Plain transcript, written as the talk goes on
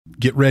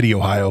Get ready,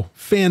 Ohio.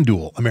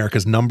 FanDuel,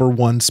 America's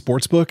 #1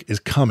 sportsbook,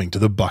 is coming to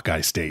the Buckeye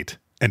State.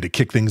 And to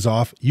kick things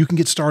off, you can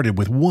get started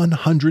with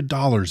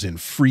 $100 in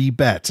free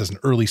bets as an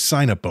early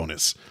sign-up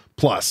bonus.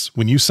 Plus,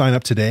 when you sign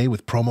up today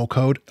with promo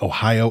code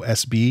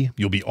OhioSB,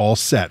 you'll be all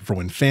set for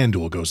when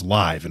FanDuel goes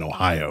live in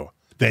Ohio.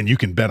 Then you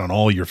can bet on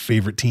all your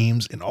favorite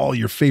teams and all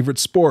your favorite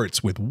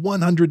sports with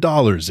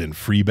 $100 in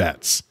free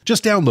bets.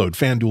 Just download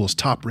FanDuel's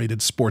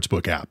top-rated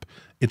sportsbook app.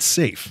 It's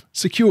safe,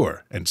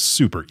 secure, and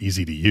super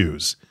easy to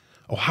use.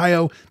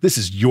 Ohio, this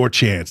is your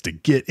chance to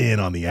get in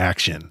on the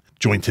action.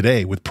 Join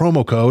today with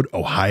promo code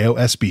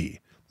OhioSB.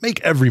 Make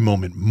every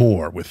moment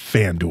more with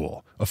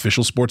FanDuel,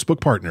 official sportsbook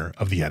partner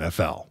of the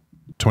NFL.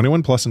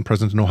 21 plus and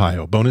present in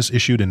Ohio. Bonus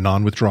issued in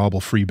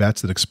non-withdrawable free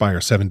bets that expire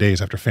 7 days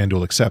after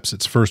FanDuel accepts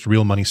its first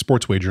real money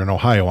sports wager in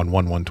Ohio on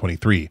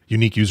 1/1/23.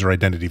 Unique user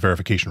identity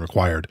verification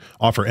required.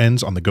 Offer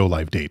ends on the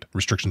go-live date.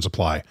 Restrictions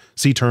apply.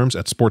 See terms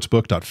at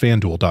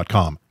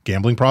sportsbook.fanduel.com.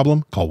 Gambling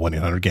problem? Call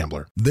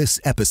 1-800-GAMBLER. This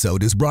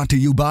episode is brought to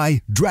you by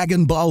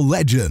Dragon Ball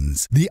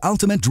Legends, the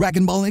ultimate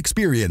Dragon Ball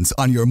experience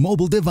on your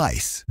mobile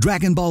device.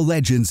 Dragon Ball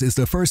Legends is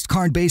the first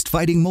card-based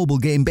fighting mobile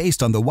game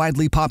based on the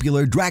widely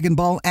popular Dragon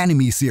Ball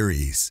anime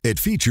series. It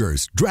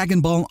features Dragon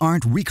Ball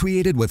art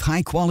recreated with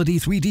high-quality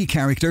 3D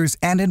characters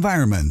and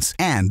environments,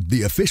 and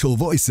the official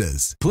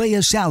voices. Play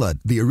as Shallot,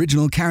 the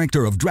original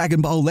character of Dragon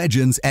Ball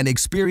Legends, and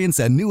experience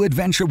a new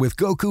adventure with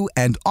Goku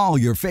and all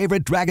your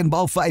favorite Dragon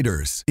Ball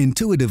fighters.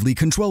 Intuitively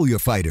control your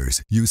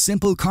fighters. Use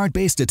simple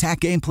card-based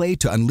attack gameplay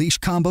to unleash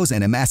combos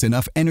and amass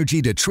enough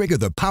energy to trigger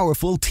the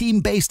powerful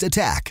team-based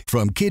attack.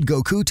 From Kid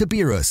Goku to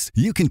Beerus,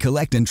 you can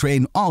collect and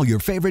train all your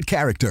favorite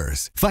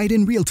characters. Fight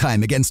in real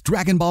time against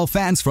Dragon Ball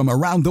fans from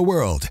around the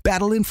world.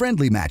 Battle in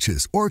friendly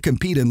matches or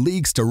compete in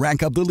leagues to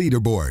rank up the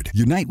leaderboard.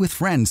 Unite with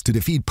friends to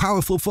defeat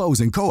powerful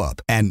foes in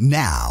co-op. And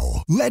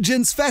now,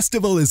 Legends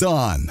Festival is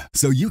on,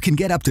 so you can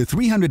get up to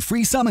 300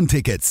 free summon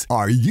tickets.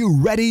 Are you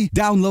ready?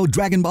 Download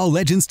Dragon Ball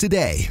Legends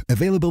today.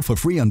 Available for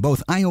free on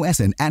both iOS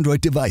and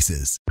Android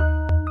devices.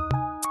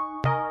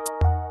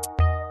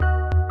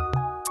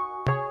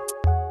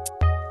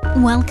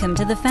 Welcome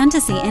to the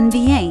Fantasy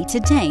NBA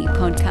Today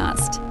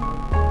podcast.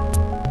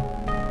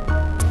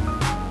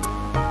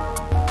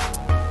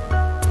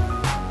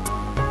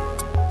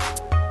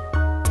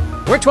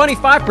 We're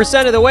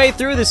 25% of the way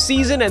through the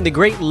season, and the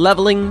great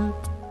leveling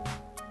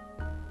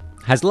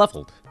has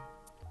leveled.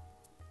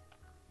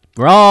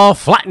 We're all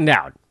flattened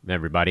out,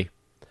 everybody.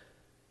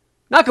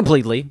 Not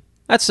completely.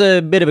 That's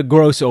a bit of a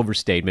gross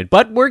overstatement,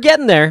 but we're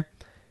getting there.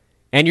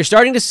 And you're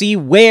starting to see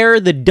where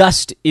the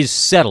dust is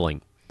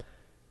settling.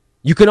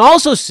 You can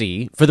also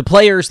see, for the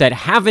players that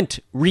haven't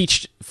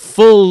reached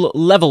full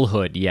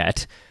levelhood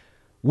yet,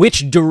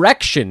 which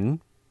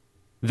direction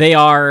they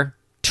are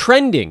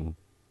trending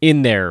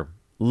in their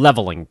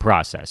leveling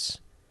process.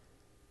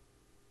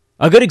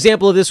 A good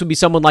example of this would be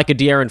someone like a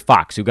De'Aaron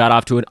Fox, who got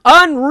off to an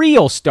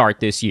unreal start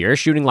this year,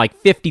 shooting like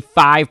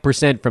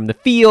 55% from the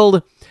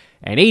field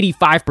and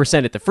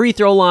 85% at the free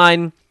throw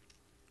line.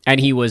 And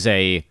he was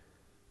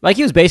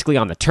basically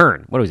on the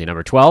turn. What was he,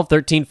 number 12,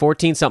 13,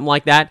 14, something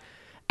like that?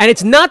 And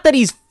it's not that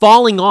he's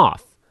falling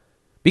off,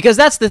 because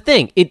that's the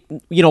thing.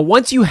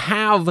 Once you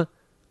have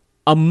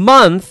a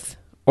month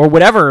or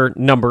whatever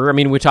number, I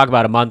mean, we talk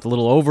about a month, a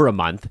little over a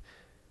month,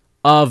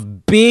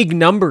 of big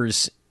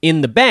numbers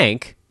in the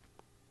bank,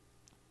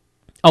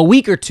 a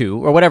week or two,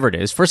 or whatever it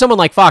is. For someone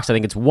like Fox, I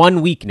think it's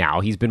 1 week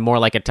now. He's been more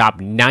like a top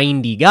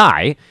 90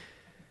 guy.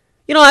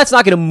 That's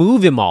not going to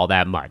move him all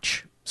that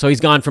much. So he's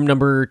gone from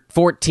number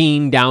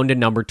 14 down to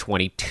number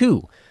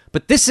 22.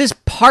 But this is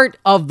part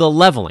of the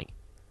leveling.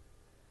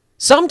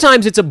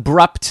 Sometimes it's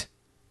abrupt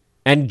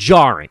and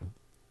jarring.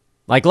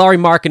 Like Lauri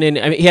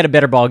Markkanen, he had a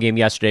better ball game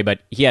yesterday, but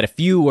he had a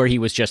few where he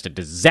was just a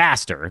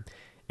disaster,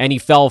 and he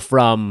fell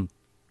from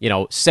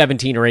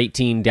 17 or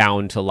 18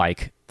 down to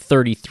like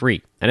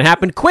 33. And it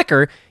happened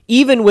quicker,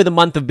 even with a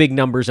month of big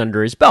numbers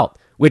under his belt,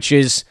 which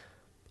is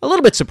a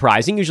little bit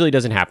surprising. Usually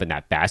doesn't happen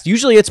that fast.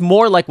 Usually it's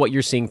more like what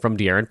you're seeing from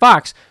De'Aaron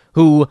Fox,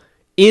 who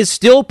is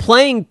still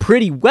playing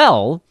pretty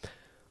well,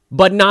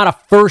 but not a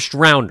first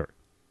rounder.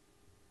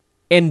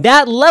 And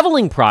that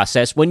leveling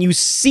process, when you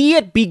see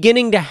it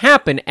beginning to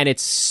happen and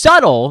it's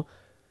subtle,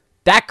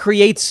 that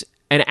creates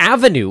an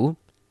avenue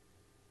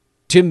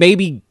to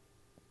maybe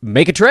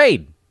make a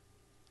trade.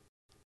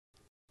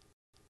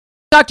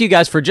 Talk to you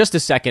guys for just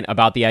a second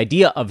about the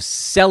idea of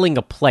selling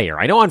a player.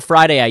 I know on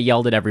Friday I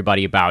yelled at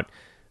everybody about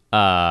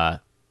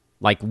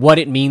what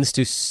it means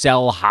to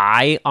sell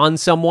high on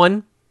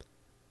someone.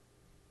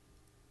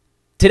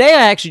 Today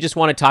I actually just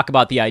want to talk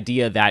about the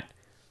idea that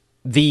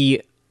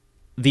the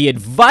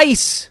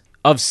advice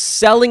of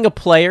selling a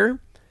player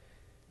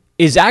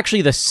is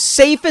actually the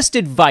safest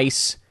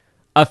advice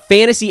a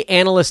fantasy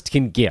analyst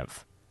can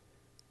give.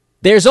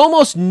 There's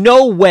almost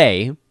no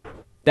way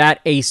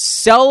that a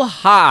sell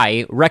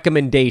high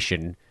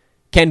recommendation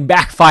can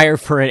backfire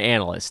for an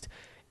analyst.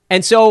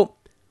 And so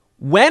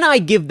when I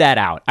give that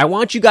out, I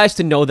want you guys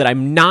to know that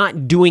I'm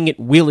not doing it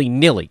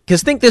willy-nilly.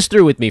 Because think this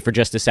through with me for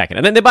just a second.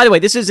 And then, by the way,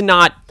 this is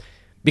not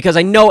Because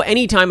I know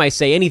anytime I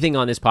say anything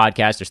on this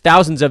podcast, there's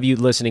thousands of you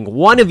listening.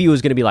 One of you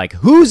is going to be like,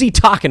 who's he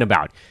talking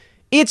about?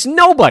 It's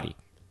nobody.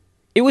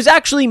 It was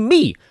actually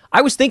me.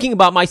 I was thinking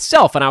about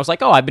myself, and I was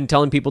like, I've been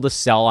telling people to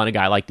sell on a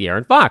guy like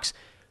De'Aaron Fox.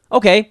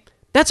 Okay,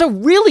 that's a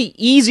really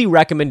easy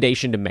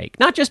recommendation to make.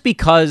 Not just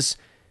because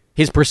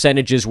his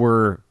percentages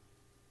were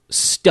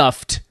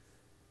stuffed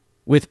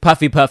with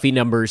puffy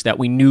numbers that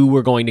we knew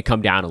were going to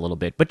come down a little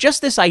bit, but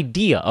just this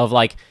idea of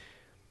like,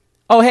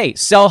 hey,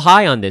 sell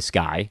high on this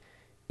guy.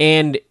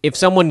 And if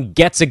someone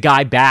gets a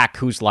guy back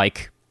who's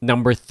like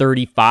number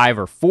 35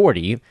 or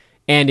 40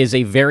 and is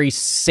a very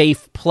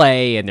safe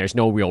play and there's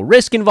no real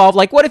risk involved,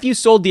 like what if you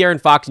sold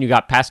De'Aaron Fox and you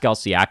got Pascal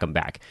Siakam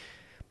back?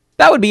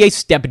 That would be a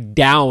step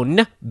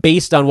down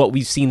based on what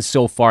we've seen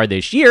so far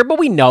this year, but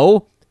we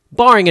know,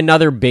 barring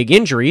another big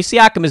injury,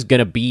 Siakam is going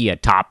to be a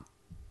top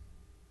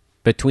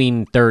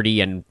between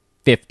 30 and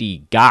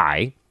 50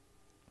 guy.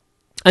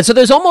 And so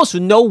there's almost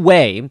no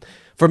way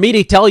for me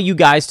to tell you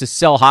guys to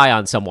sell high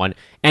on someone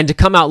and to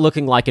come out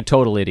looking like a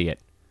total idiot.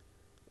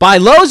 Buy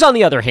lows, on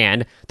the other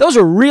hand, those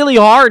are really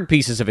hard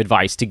pieces of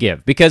advice to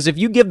give, because if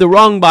you give the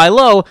wrong buy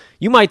low,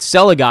 you might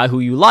sell a guy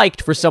who you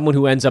liked for someone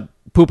who ends up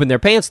pooping their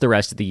pants the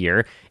rest of the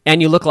year, and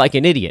you look like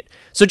an idiot.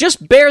 So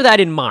just bear that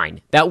in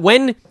mind, that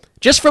when,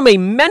 just from a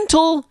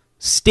mental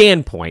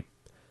standpoint,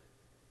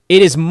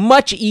 it is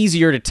much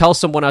easier to tell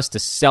someone else to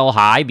sell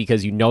high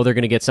because you know they're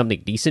going to get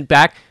something decent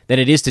back than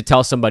it is to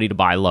tell somebody to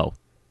buy low.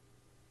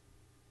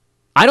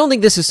 I don't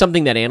think this is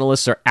something that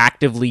analysts are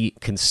actively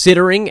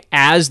considering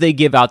as they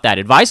give out that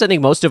advice. I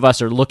think most of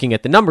us are looking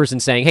at the numbers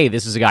and saying, hey,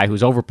 this is a guy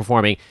who's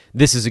overperforming,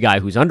 this is a guy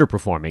who's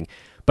underperforming.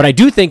 But I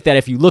do think that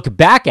if you look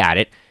back at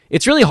it,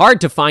 it's really hard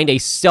to find a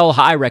sell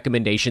high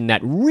recommendation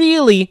that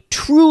really,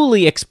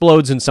 truly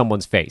explodes in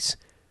someone's face.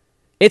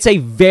 It's a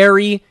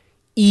very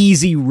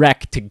easy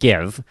rec to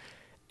give,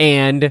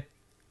 and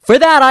for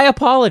that, I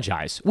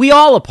apologize. We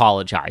all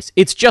apologize.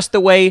 It's just the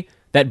way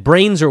that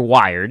brains are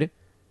wired,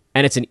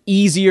 and it's an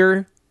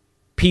easier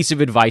piece of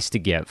advice to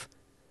give.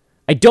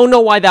 I don't know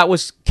why that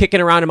was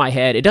kicking around in my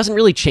head. It doesn't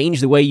really change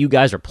the way you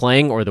guys are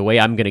playing or the way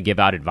I'm going to give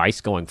out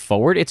advice going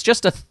forward. It's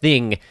just a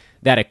thing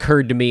that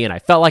occurred to me, and I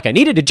felt like I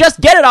needed to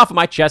just get it off of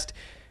my chest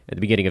at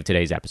the beginning of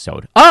today's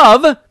episode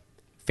of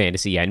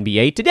Fantasy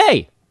NBA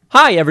Today.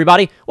 Hi,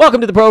 everybody.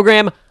 Welcome to the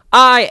program.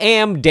 I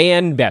am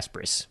Dan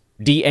Besbris.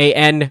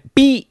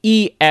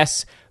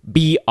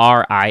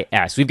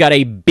 DanBesbris. We've got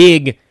a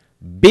big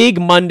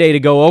Monday to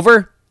go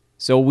over.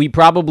 So we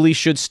probably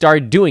should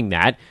start doing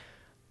that.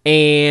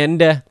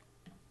 And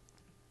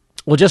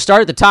we'll just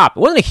start at the top. It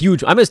wasn't a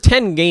huge... I missed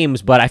 10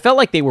 games, but I felt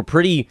like they were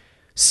pretty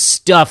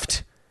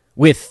stuffed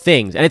with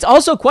things. And it's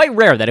also quite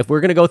rare that if we're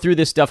going to go through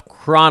this stuff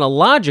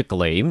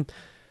chronologically,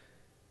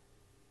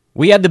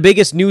 we had the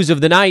biggest news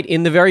of the night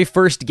in the very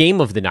first game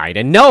of the night.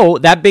 And no,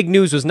 that big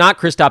news was not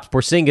Kristaps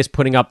Porzingis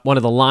putting up one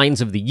of the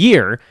lines of the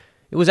year.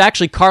 It was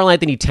actually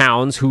Karl-Anthony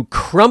Towns, who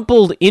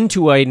crumpled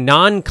into a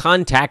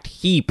non-contact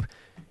heap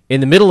in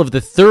the middle of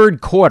the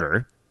third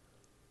quarter.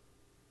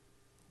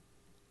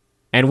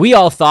 And we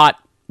all thought,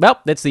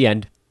 well, that's the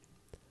end.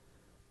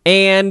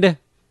 And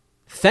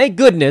thank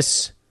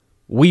goodness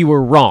we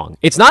were wrong.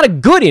 It's not a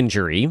good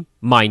injury,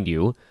 mind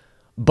you,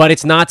 but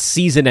it's not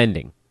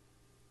season-ending.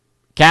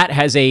 Cat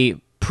has a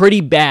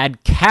pretty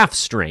bad calf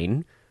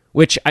strain,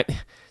 which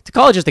to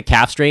call it just a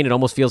calf strain, it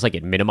almost feels like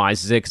it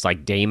minimizes it, because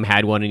like Dame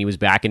had one and he was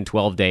back in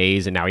 12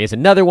 days, and now he has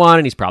another one,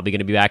 and he's probably going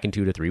to be back in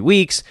 2 to 3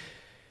 weeks.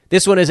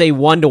 This one is a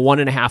 1 to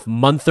 1.5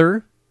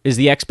 monther is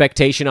the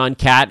expectation on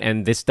Cat,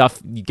 and this stuff,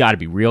 you got to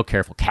be real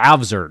careful.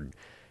 Calves are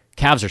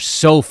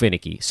so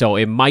finicky, so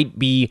it might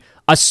be,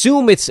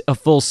 assume it's a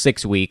full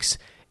 6 weeks,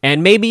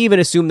 and maybe even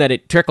assume that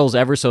it trickles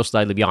ever so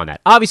slightly beyond that.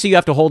 Obviously, you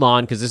have to hold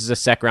on, because this is a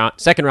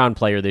second round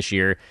player this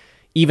year.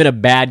 Even a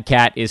bad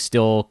Cat is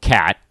still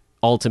Cat,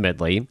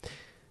 ultimately.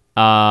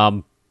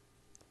 But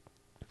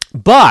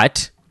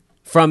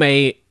from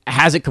a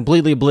has it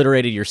completely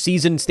obliterated your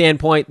season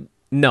standpoint,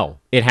 no,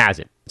 it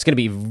hasn't. It's going to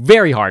be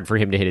very hard for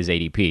him to hit his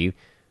ADP.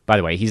 By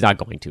the way, he's not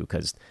going to,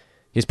 because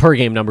his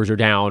per-game numbers are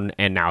down,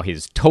 and now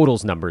his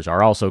totals numbers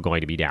are also going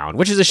to be down,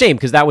 which is a shame,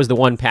 because that was the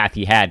one path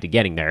he had to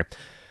getting there.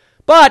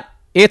 But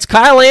it's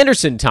Kyle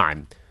Anderson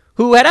time,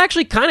 who had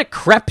actually kind of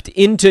crept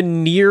into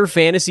near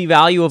fantasy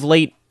value of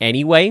late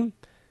anyway.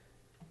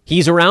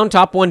 He's around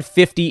top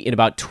 150 in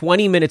about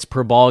 20 minutes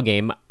per ball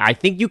game. I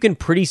think you can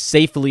pretty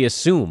safely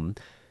assume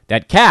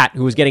that Cat,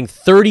 who is getting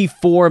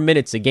 34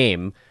 minutes a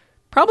game,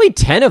 probably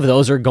 10 of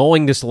those are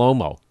going to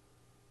slow-mo.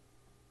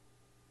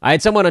 I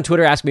had someone on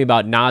Twitter ask me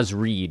about Naz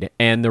Reid,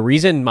 and the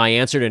reason my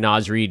answer to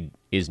Naz Reid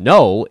is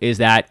no is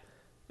that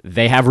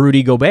they have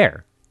Rudy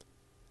Gobert.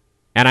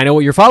 And I know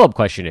what your follow-up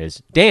question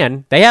is.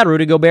 Dan, they had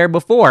Rudy Gobert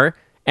before,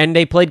 and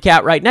they played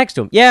Cat right next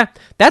to him. Yeah,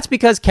 that's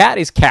because Cat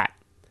is Cat.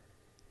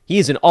 He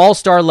is an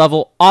all-star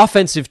level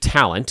offensive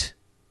talent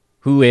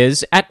who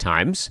is, at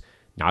times,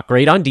 not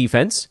great on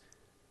defense.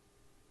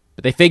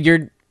 But they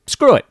figured,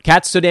 screw it,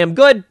 Cat's so damn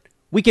good,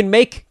 we can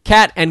make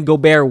Cat and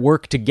Gobert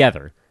work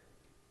together.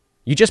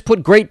 You just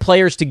put great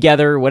players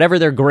together, whatever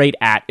they're great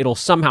at, it'll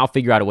somehow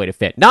figure out a way to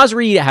fit. Naz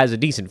Reid has a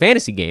decent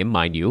fantasy game,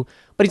 mind you,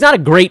 but he's not a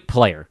great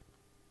player.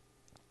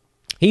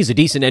 He's a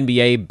decent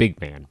NBA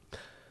big man.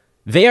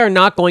 They are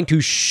not going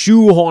to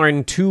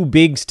shoehorn two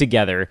bigs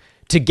together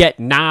to get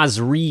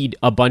Naz Reid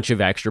a bunch of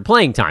extra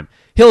playing time.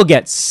 He'll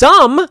get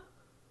some.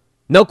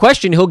 No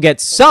question, he'll get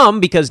some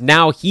because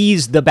now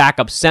he's the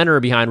backup center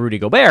behind Rudy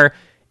Gobert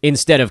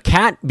instead of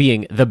Cat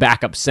being the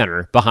backup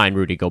center behind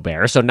Rudy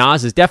Gobert. So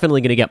Naz is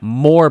definitely going to get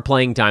more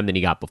playing time than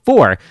he got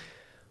before.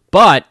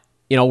 But,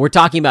 we're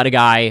talking about a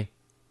guy,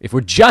 if we're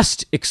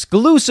just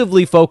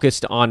exclusively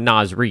focused on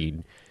Naz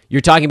Reid,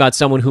 you're talking about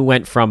someone who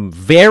went from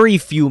very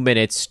few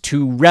minutes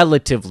to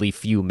relatively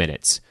few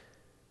minutes.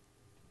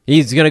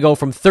 He's going to go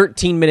from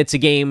 13 minutes a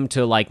game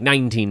to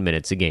 19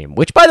 minutes a game,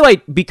 which, by the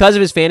way, because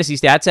of his fantasy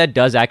stat set,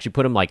 does actually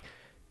put him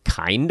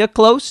kind of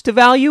close to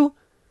value,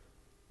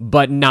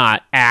 but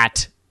not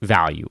at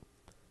value.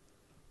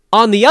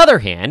 On the other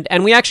hand,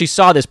 and we actually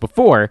saw this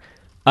before,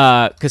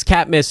 because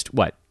Cat missed,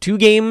 2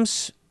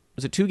 games?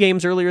 Was it 2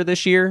 games earlier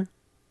this year?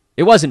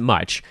 It wasn't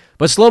much,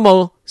 but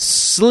Slow-Mo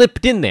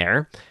slipped in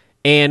there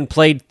and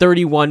played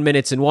 31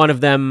 minutes in one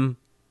of them.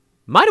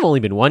 Might have only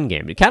been one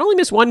game. Did Cat only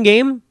miss one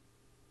game?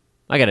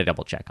 I gotta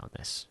double check on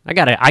this. I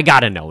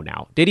gotta know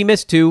now. Did he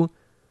miss 2?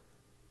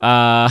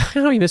 I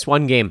know he missed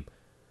one game.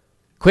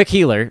 Quick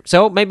healer.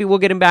 So maybe we'll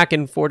get him back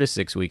in 4 to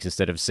 6 weeks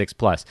instead of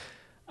 6+.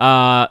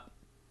 On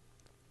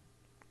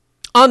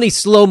the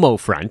Slow-Mo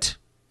front,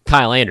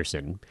 Kyle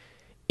Anderson,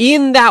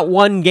 in that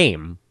one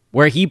game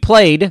where he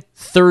played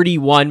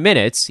 31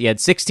 minutes, he had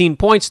 16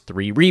 points,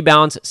 3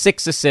 rebounds,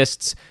 6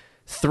 assists,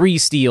 3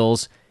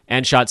 steals,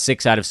 and shot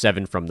 6 out of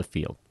 7 from the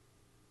field.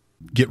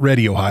 Get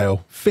ready,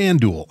 Ohio.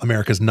 FanDuel,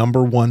 America's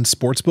 #1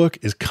 sportsbook,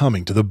 is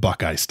coming to the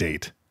Buckeye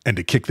State. And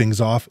to kick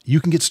things off, you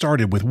can get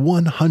started with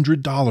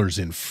 $100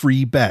 in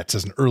free bets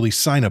as an early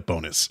sign-up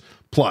bonus.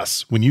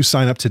 Plus, when you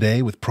sign up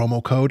today with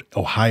promo code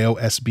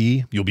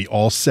OhioSB, you'll be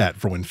all set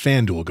for when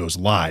FanDuel goes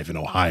live in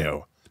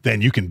Ohio.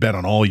 Then you can bet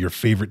on all your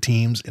favorite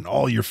teams and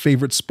all your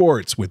favorite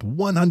sports with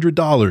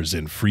 $100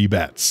 in free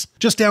bets.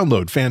 Just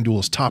download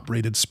FanDuel's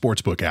top-rated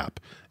sportsbook app.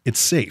 It's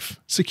safe,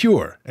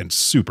 secure, and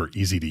super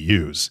easy to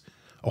use.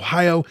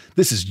 Ohio,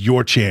 this is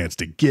your chance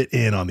to get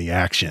in on the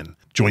action.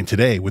 Join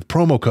today with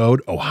promo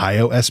code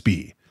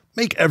OhioSB.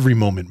 Make every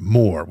moment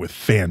more with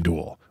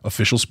FanDuel,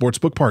 official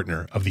sportsbook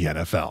partner of the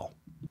NFL.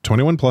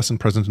 21 plus and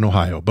present in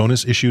Ohio.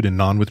 Bonus issued in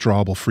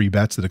non-withdrawable free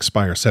bets that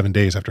expire 7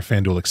 days after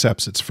FanDuel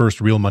accepts its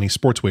first real money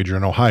sports wager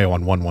in Ohio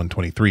on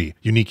 1/1/23.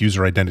 Unique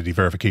user identity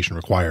verification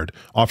required.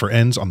 Offer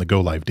ends on the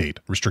go-live date.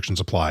 Restrictions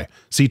apply.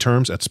 See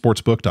terms at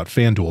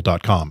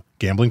sportsbook.fanduel.com.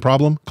 Gambling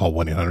problem? Call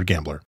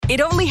 1-800-GAMBLER.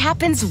 It only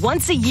happens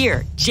once a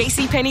year.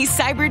 JCPenney's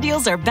Cyber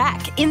Deals are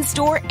back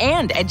in-store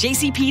and at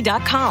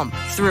jcp.com.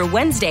 Through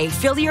Wednesday,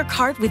 fill your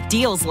cart with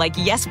deals like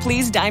Yes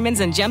Please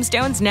Diamonds and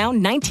Gemstones, now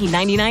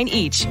 $19.99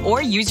 each.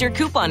 Or use your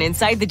coupon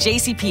inside the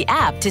JCP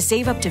app to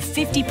save up to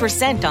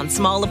 50% on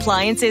small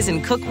appliances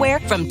and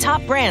cookware from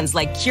top brands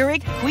like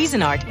Keurig,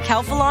 Cuisinart,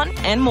 Calphalon,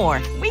 and more.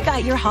 We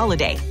got your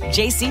holiday.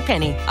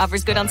 JCPenney.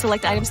 Offers good on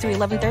select items through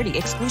 11/30.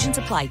 Exclusions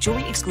apply.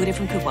 Jewelry excluded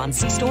from coupons.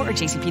 See store or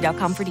jcp.com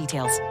for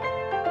details.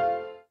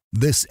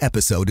 This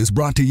episode is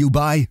brought to you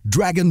by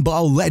Dragon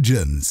Ball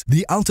Legends,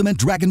 the ultimate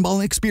Dragon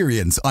Ball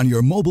experience on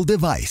your mobile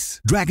device.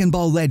 Dragon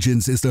Ball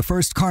Legends is the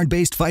first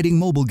card-based fighting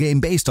mobile game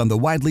based on the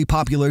widely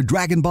popular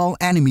Dragon Ball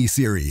anime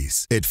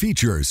series. It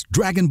features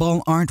Dragon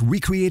Ball art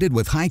recreated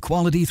with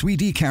high-quality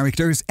 3D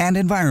characters and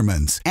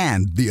environments,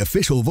 and the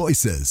official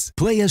voices.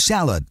 Play as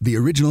Shallot, the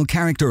original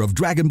character of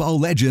Dragon Ball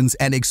Legends,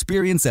 and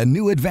experience a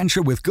new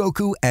adventure with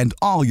Goku and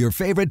all your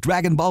favorite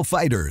Dragon Ball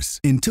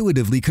fighters.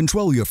 Intuitively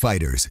control your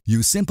fighters.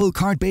 Use simple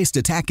card-based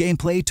attack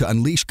gameplay to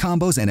unleash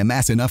combos and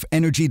amass enough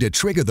energy to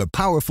trigger the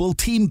powerful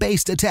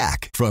team-based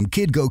attack. From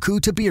Kid Goku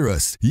to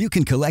Beerus, you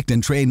can collect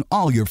and train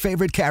all your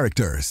favorite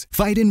characters.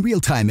 Fight in real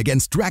time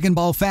against Dragon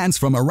Ball fans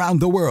from around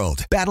the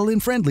world. Battle in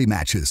friendly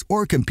matches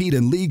or compete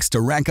in leagues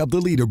to rank up the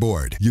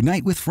leaderboard.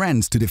 Unite with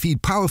friends to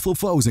defeat powerful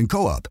foes in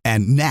co-op.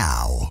 And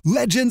now,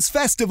 Legends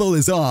Festival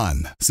is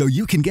on, so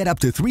you can get up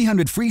to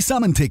 300 free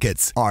summon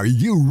tickets. Are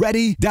you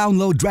ready?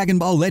 Download Dragon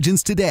Ball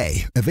Legends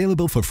today.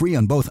 Available for free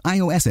on both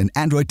iOS and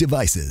Android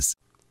devices.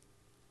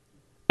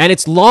 And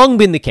it's long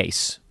been the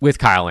case with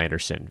Kyle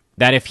Anderson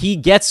that if he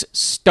gets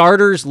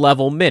starters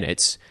level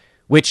minutes,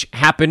 which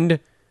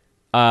happened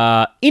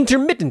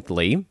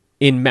intermittently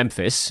in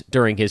Memphis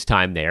during his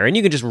time there, and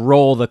you can just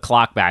roll the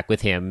clock back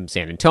with him,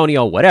 San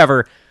Antonio,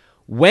 whatever,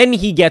 when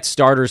he gets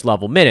starters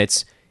level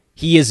minutes,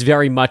 he is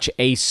very much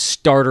a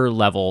starter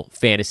level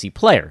fantasy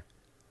player.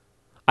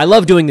 I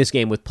love doing this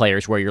game with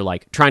players where you're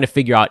trying to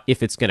figure out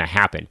if it's going to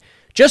happen.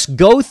 Just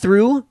go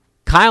through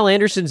Kyle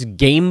Anderson's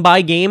game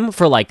by game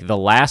for the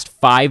last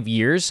 5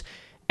 years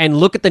and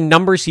look at the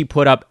numbers he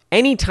put up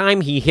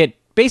anytime he hit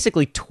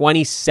basically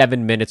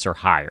 27 minutes or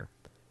higher.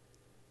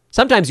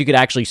 Sometimes you could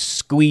actually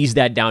squeeze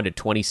that down to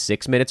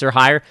 26 minutes or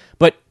higher,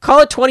 but call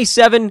it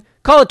 27,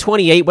 call it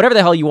 28, whatever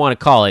the hell you want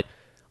to call it.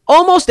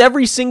 Almost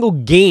every single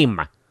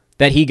game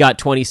that he got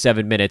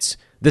 27 minutes,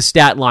 the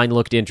stat line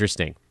looked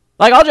interesting.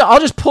 Like, I'll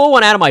just pull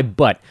one out of my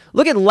butt.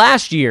 Look at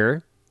last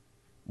year,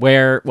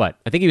 where,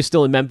 I think he was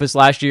still in Memphis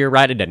last year,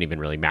 right? It doesn't even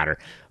really matter.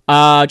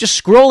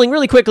 Just scrolling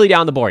really quickly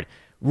down the board.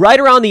 Right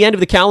around the end of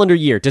the calendar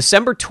year,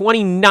 December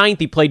 29th,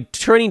 he played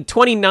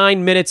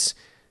 29 minutes.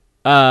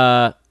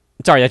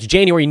 That's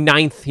January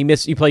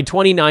 9th. He played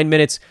 29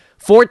 minutes,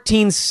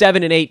 14,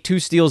 7, and 8, 2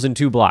 steals and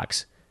 2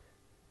 blocks.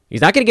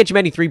 He's not going to get you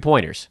many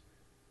three-pointers.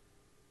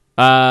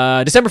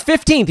 December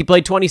 15th, he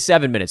played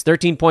 27 minutes,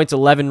 13 points,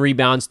 11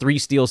 rebounds, 3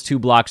 steals, 2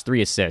 blocks,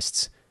 3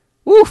 assists.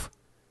 Woof!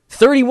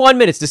 31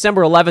 minutes,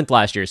 December 11th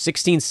last year,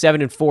 16,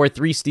 7, and 4,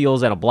 3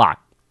 steals, and a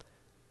block.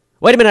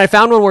 Wait a minute, I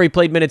found one where he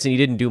played minutes and he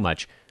didn't do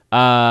much.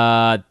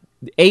 8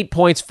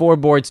 points, 4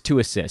 boards, 2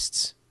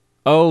 assists.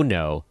 Oh,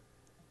 no.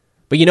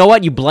 But you know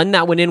what? You blend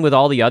that one in with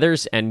all the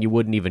others, and you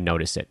wouldn't even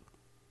notice it.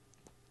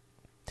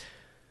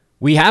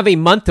 We have a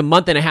month to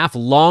month and a half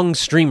long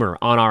streamer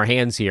on our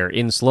hands here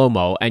in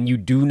slow-mo, and you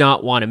do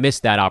not want to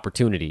miss that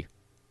opportunity.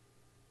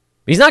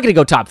 He's not going to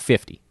go top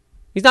 50.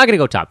 He's not going to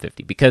go top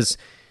 50 because,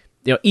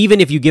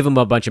 even if you give him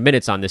a bunch of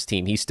minutes on this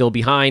team, he's still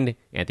behind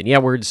Anthony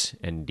Edwards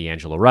and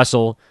D'Angelo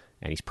Russell,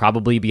 and he's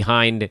probably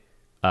behind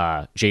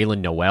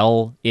Jalen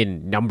Noel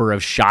in number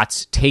of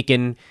shots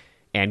taken,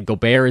 and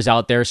Gobert is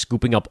out there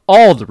scooping up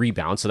all the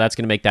rebounds, so that's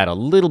going to make that a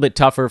little bit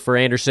tougher for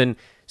Anderson.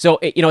 So,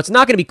 it's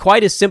not going to be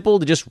quite as simple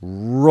to just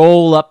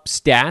roll up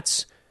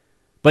stats,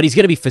 but he's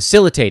going to be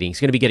facilitating. He's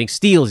going to be getting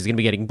steals. He's going to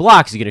be getting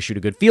blocks. He's going to shoot a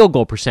good field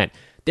goal percent.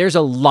 There's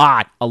a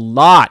lot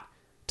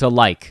to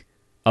like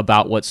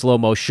about what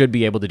slow-mo should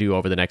be able to do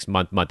over the next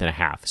month and a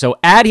half. So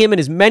add him in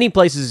as many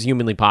places as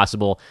humanly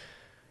possible.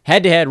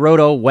 Head-to-head,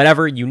 roto,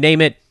 whatever, you name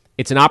it.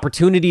 It's an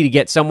opportunity to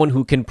get someone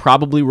who can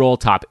probably roll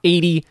top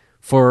 80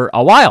 for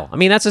a while. I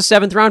mean, that's a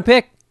 7th-round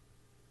pick.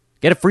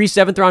 Get a free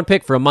 7th-round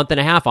pick for a month and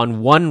a half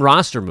on one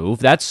roster move.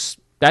 That's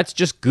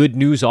just good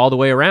news all the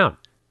way around.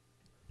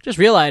 Just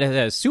realized I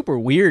had a super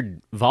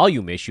weird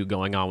volume issue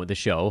going on with the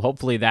show.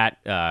 Hopefully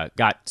that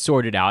got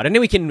sorted out. And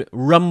then we can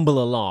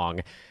rumble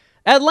along.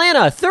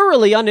 Atlanta,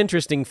 thoroughly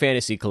uninteresting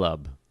fantasy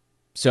club.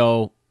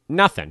 So,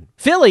 nothing.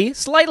 Philly,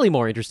 slightly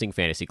more interesting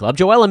fantasy club.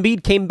 Joel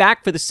Embiid came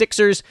back for the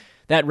Sixers.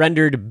 That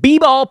rendered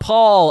B-Ball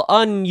Paul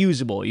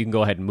unusable. You can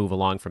go ahead and move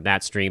along from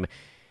that stream.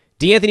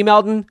 D'Anthony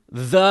Melton,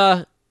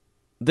 the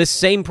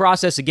same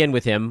process again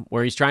with him,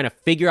 where he's trying to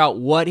figure out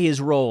what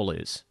his role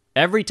is.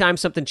 Every time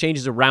something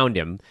changes around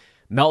him,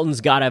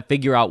 Melton's got to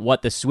figure out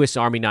what the Swiss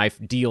Army knife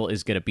deal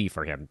is going to be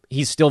for him.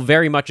 He's still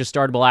very much a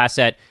startable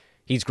asset.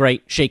 He's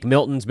great. Shake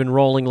Milton's been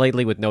rolling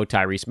lately with no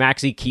Tyrese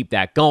Maxey. Keep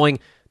that going.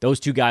 Those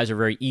two guys are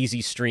very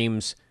easy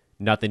streams.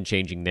 Nothing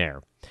changing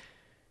there.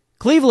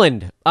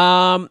 Cleveland.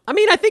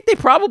 I think they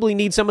probably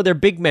need some of their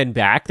big men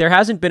back. There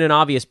hasn't been an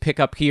obvious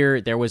pickup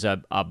here. There was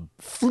a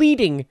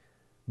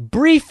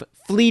brief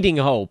fleeting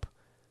hope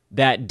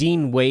that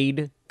Dean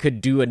Wade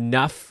could do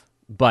enough,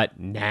 but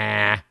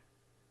nah.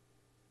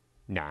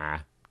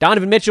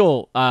 Donovan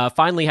Mitchell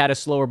finally had a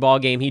slower ball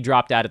game. He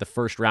dropped out of the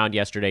first round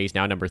yesterday. He's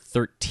now number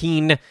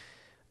 13.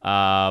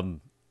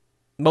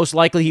 Most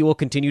likely he will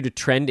continue to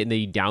trend in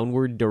the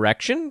downward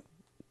direction.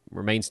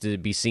 Remains to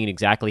be seen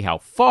exactly how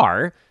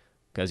far,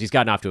 because he's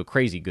gotten off to a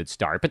crazy good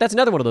start. But that's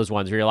another one of those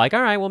ones where you're like,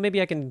 all right, well, maybe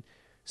I can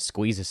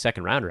squeeze a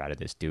second rounder out of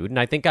this dude. And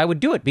I think I would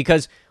do it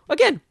because,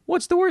 again,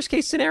 what's the worst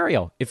case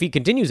scenario? If he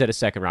continues at a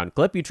second round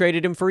clip, you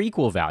traded him for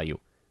equal value.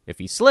 If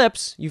he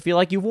slips, you feel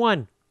like you've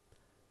won.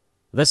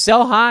 The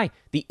sell high,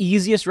 the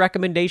easiest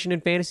recommendation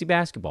in fantasy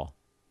basketball,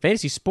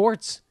 fantasy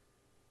sports.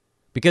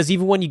 Because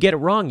even when you get it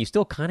wrong, you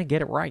still kind of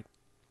get it right.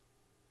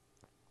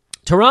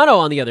 Toronto,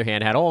 on the other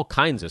hand, had all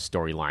kinds of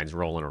storylines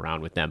rolling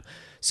around with them.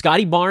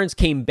 Scotty Barnes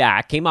came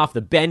off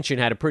the bench and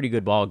had a pretty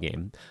good ball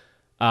game.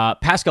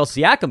 Pascal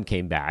Siakam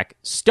came back,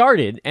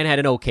 started, and had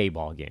an okay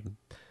ball game.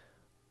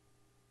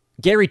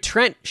 Gary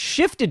Trent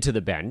shifted to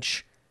the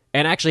bench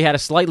and actually had a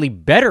slightly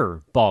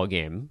better ball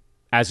game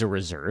as a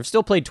reserve.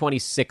 Still played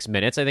 26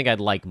 minutes. I think I'd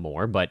like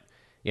more, but,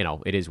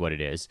 it is what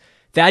it is.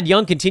 Thad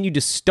Young continued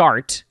to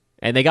start,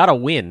 and they got a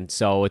win,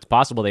 so it's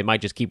possible they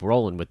might just keep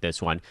rolling with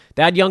this one.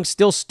 Thad Young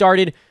still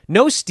started.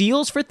 No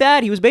steals for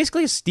Thad. He was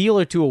basically a steal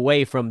or two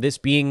away from this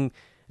being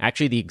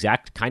actually the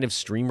exact kind of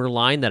streamer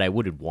line that I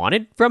would have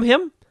wanted from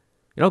him.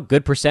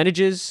 Good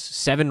percentages,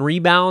 7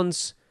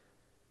 rebounds,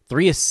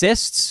 3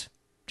 assists.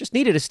 Just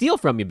needed a steal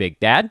from you, Big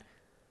Thad.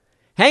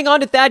 Hang on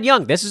to Thad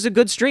Young. This is a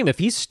good stream. If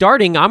he's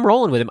starting, I'm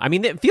rolling with him. I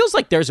mean, it feels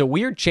like there's a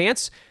weird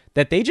chance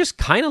that they just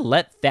kind of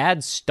let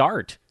Thad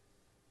start.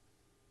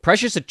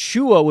 Precious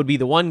Achiuwa would be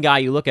the one guy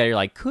you look at, you're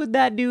like, could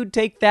that dude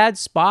take Thad's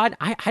spot?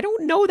 I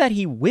don't know that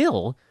he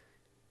will.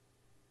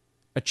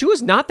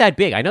 Achiuwa's not that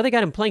big. I know they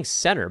got him playing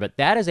center, but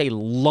that is a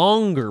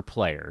longer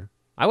player.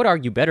 I would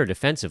argue better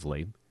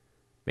defensively.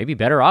 Maybe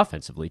better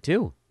offensively,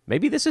 too.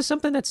 Maybe this is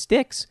something that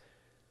sticks.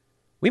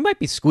 We might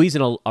be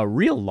squeezing a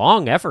real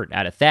long effort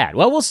out of Thad.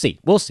 Well, we'll see.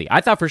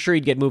 I thought for sure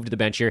he'd get moved to the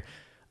bench here.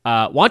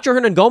 Juancho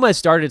Hernangomez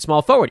started at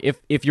small forward.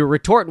 If your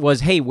retort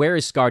was, hey, where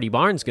is Scotty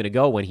Barnes going to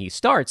go when he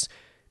starts?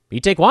 You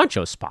take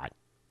Juancho's spot.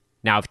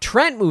 Now, if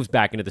Trent moves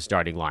back into the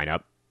starting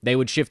lineup, They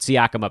would shift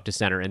Siakam up to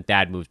center and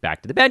Thad moves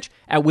back to the bench,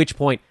 at which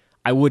point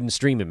I wouldn't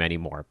stream him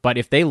anymore. But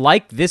if they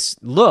like this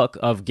look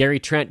of Gary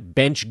Trent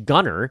bench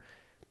gunner,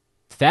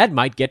 Thad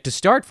might get to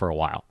start for a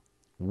while.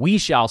 We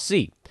shall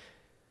see.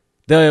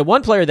 The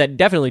one player that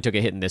definitely took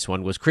a hit in this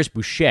one was Chris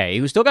Boucher,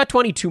 who still got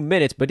 22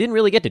 minutes, but didn't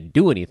really get to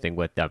do anything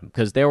with them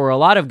because there were a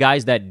lot of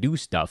guys that do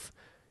stuff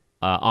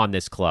on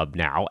this club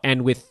now.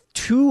 And with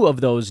two of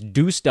those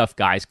do stuff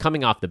guys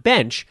coming off the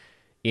bench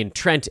in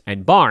Trent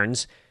and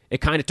Barnes, it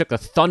kind of took the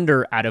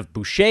thunder out of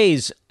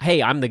Boucher's,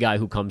 hey, I'm the guy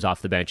who comes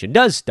off the bench and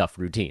does stuff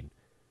routine.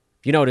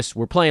 If you notice,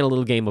 we're playing a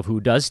little game of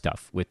who does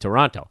stuff with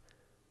Toronto.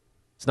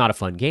 It's not a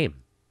fun game.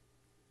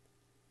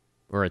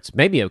 Or it's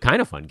maybe a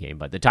kind of fun game,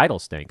 but the title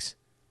stinks.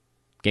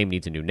 Game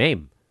needs a new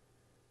name.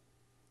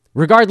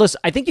 Regardless,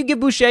 I think you give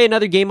Boucher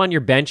another game on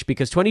your bench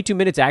because 22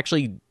 minutes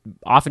actually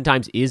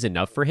oftentimes is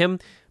enough for him,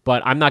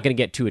 but I'm not going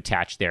to get too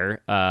attached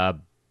there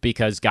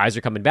because guys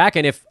are coming back,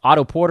 and if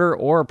Otto Porter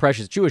or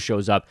Precious Achiuwa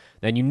shows up,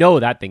 then you know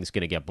that thing's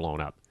going to get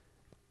blown up.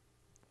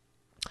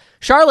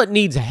 Charlotte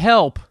needs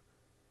help.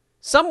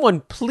 Someone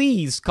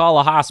please call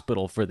a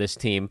hospital for this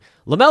team.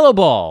 LaMelo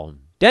Ball,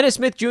 Dennis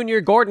Smith Jr.,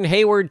 Gordon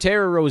Hayward,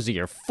 Terry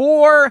Rozier.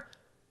 4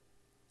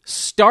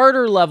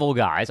 starter-level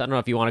guys, I don't know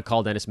if you want to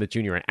call Dennis Smith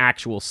Jr. an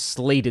actual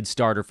slated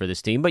starter for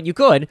this team, but you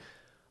could,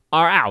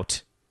 are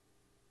out.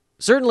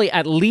 Certainly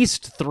at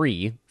least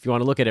 3, if you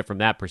want to look at it from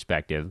that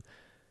perspective.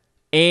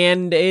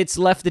 And it's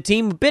left the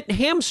team a bit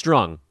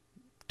hamstrung,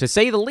 to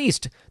say the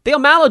least. Theo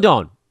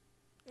Maledon,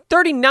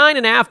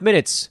 39.5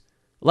 minutes,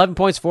 11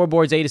 points, 4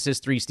 boards, 8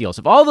 assists, 3 steals.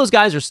 If all those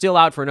guys are still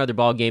out for another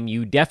ball game,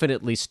 you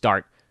definitely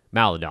start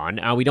Maledon.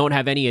 We don't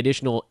have any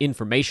additional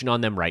information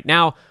on them right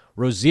now.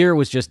 Rozier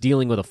was just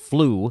dealing with a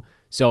flu,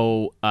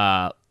 so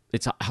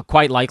it's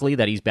quite likely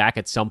that he's back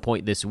at some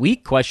point this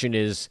week. Question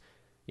is,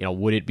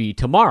 would it be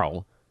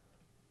tomorrow?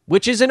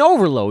 Which is an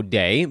overload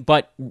day,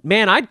 but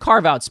man, I'd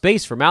carve out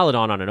space for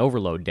Maledon on an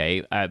overload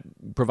day,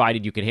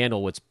 provided you can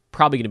handle what's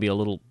probably going to be a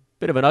little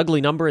bit of an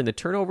ugly number in the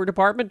turnover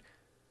department.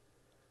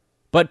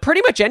 But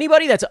pretty much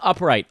anybody that's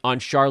upright on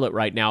Charlotte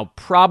right now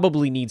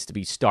probably needs to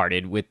be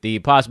started, with the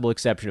possible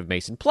exception of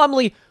Mason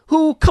Plumlee,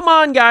 who, come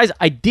on guys,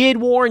 I did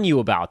warn you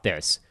about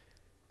this.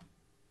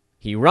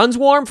 He runs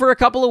warm for a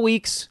couple of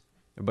weeks.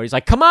 Everybody's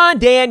like, come on,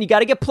 Dan, you got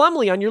to get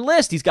Plumlee on your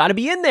list. He's got to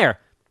be in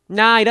there.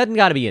 Nah, he doesn't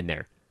got to be in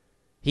there.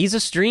 He's a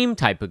stream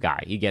type of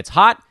guy. He gets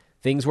hot,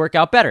 things work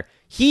out better.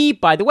 He,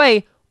 by the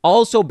way,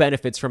 also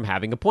benefits from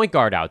having a point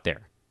guard out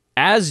there,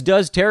 as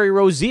does Terry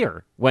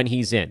Rozier when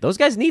he's in. Those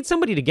guys need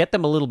somebody to get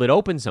them a little bit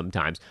open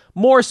sometimes.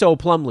 More so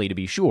Plumlee, to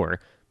be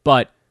sure,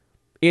 but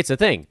it's a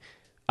thing.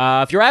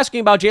 If you're asking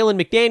about Jalen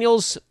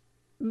McDaniels,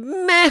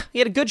 he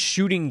had a good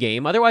shooting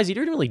game. Otherwise, he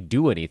didn't really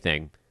do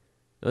anything.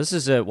 This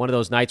is one of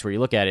those nights where you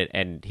look at it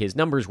and his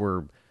numbers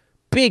were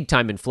big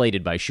time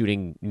inflated by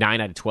shooting 9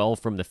 out of 12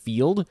 from the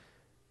field,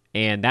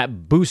 and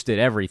that boosted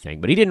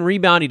everything. But he didn't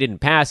rebound, he didn't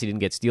pass, he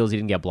didn't get steals, he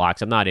didn't get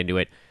blocks. I'm not into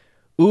it.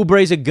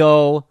 Oubre's a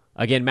go.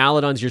 Again,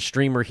 Maledon's your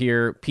streamer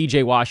here.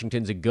 PJ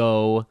Washington's a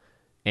go.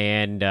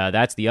 And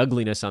that's the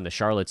ugliness on the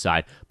Charlotte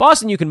side.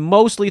 Boston, you can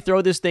mostly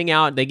throw this thing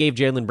out. They gave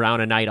Jaylen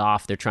Brown a night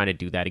off. They're trying to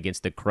do that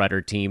against the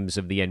crudder teams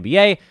of the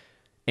NBA.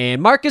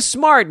 And Marcus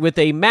Smart, with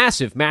a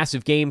massive,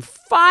 massive game,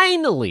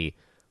 finally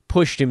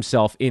pushed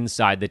himself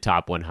inside the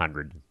top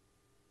 100.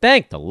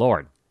 Thank the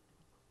Lord.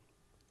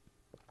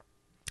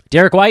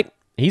 Derek White,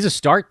 he's a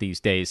start these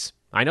days.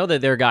 I know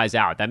that there are guys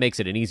out. That makes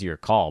it an easier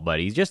call, but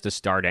he's just a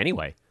start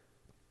anyway.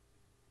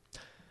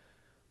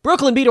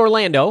 Brooklyn beat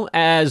Orlando,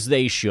 as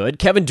they should.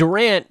 Kevin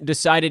Durant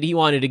decided he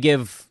wanted to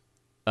give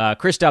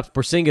Kristaps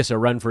Porzingis a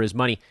run for his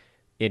money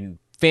in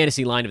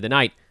fantasy line of the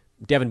night.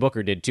 Devin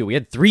Booker did too. We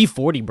had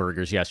 340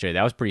 burgers yesterday.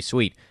 That was pretty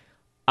sweet.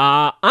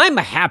 I'm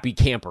a happy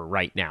camper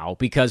right now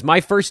because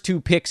my first 2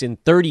 picks in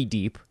 30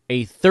 deep,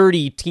 a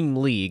 30-team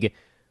league,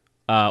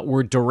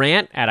 were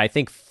Durant at, I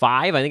think,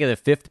 5. I think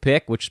of the 5th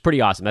pick, which is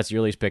pretty awesome. That's the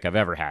earliest pick I've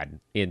ever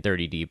had in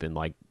 30 deep in,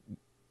 I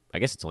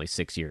guess it's only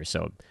 6 years,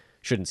 so it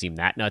shouldn't seem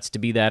that nuts to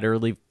be that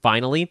early,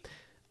 finally.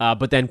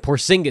 But then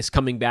Porzingis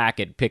coming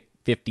back at pick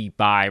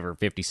 55 or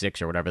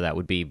 56 or whatever that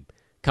would be,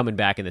 coming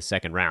back in the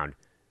second round.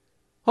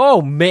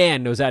 Oh,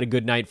 man, was that a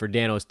good night for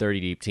Dano's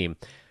 30-deep team.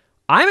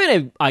 I'm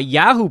in a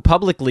Yahoo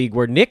Public League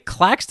where Nick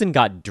Claxton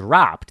got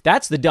dropped.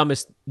 That's the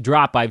dumbest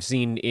drop I've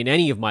seen in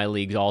any of my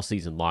leagues all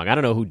season long. I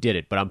don't know who did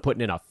it, but I'm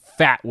putting in a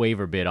fat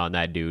waiver bid on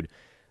that dude.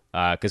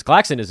 Because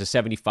Claxton is a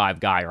 75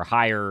 guy or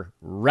higher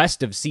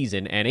rest of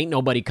season, and ain't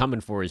nobody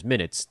coming for his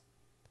minutes.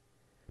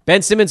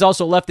 Ben Simmons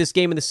also left this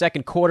game in the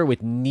second quarter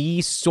with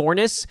knee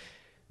soreness.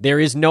 There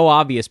is no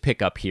obvious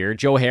pickup here.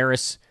 Joe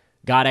Harris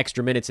got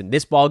extra minutes in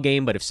this ball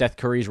game, but if Seth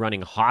Curry's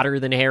running hotter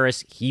than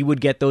Harris, he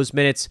would get those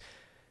minutes.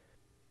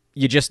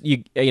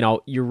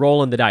 You're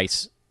rolling the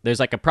dice. There's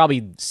like a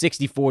probably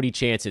 60-40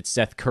 chance it's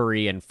Seth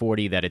Curry and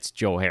 40 that it's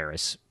Joe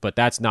Harris, but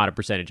that's not a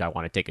percentage I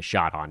want to take a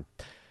shot on.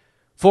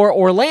 For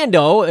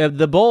Orlando,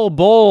 the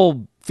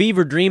Bull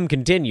fever dream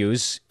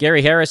continues.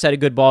 Gary Harris had a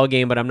good ball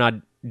game, but I'm not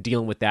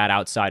dealing with that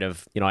outside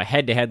of,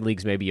 head-to-head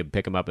leagues. Maybe you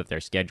pick them up if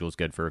their schedule's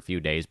good for a few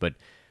days, but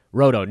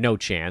Roto, no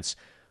chance.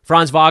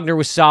 Franz Wagner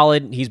was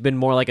solid. He's been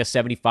more like a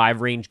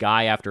 75 range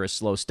guy after a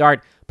slow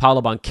start.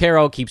 Paolo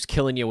Banchero keeps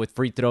killing you with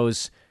free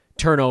throws,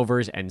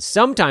 turnovers, and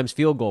sometimes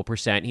field goal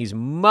percent. He's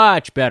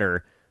much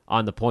better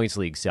on the points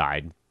league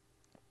side.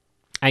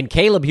 And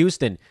Caleb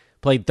Houston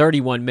played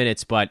 31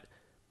 minutes, but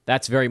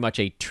that's very much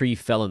a tree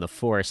fell in the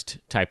forest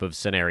type of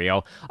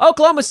scenario.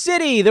 Oklahoma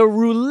City, the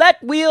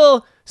roulette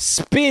wheel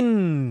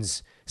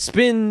spins.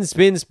 Spin,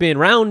 spin, spin.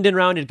 Round and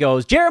round it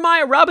goes.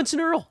 Jeremiah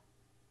Robinson-Earl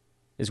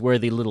is where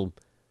the little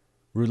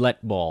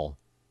roulette ball.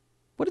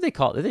 What do they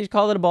call it? Do they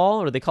call it a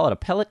ball or do they call it a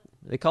pellet?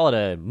 Do they call it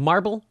a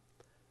marble?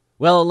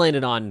 Well, it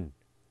landed on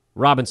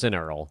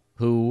Robinson-Earl,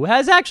 who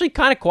has actually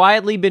kind of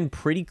quietly been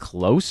pretty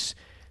close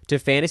to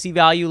fantasy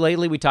value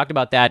lately. We talked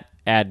about that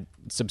at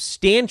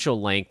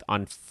substantial length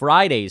on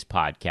Friday's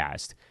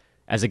podcast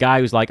as a guy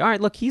who's like, all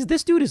right, look,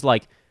 this dude is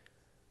like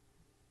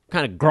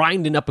kind of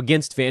grinding up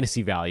against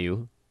fantasy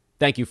value.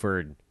 Thank you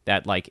for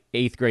that like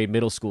 8th grade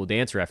middle school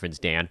dance reference,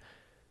 Dan.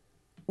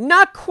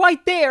 Not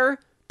quite there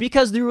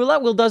because the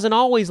roulette wheel doesn't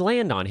always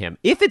land on him.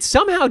 If it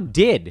somehow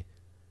did,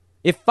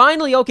 if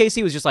finally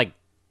OKC was just like,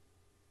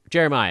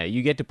 Jeremiah,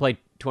 you get to play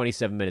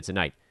 27 minutes a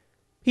night,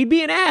 he'd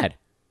be an ad.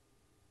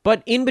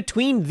 But in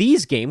between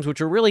these games, which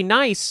are really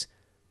nice,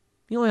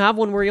 you only have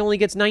one where he only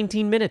gets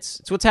 19 minutes.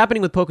 It's what's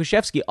happening with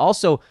Pokusevski.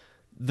 Also,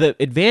 the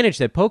advantage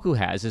that Poku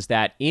has is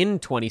that in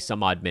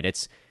 20-some-odd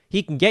minutes,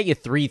 he can get you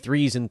 3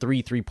 threes and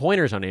 3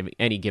 3-pointers on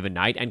any given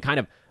night and kind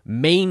of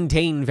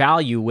maintain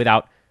value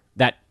without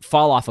that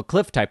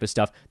fall-off-a-cliff type of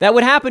stuff that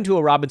would happen to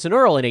a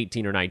Robinson-Earl in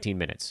 18 or 19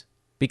 minutes.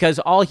 Because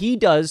all he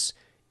does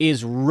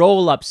is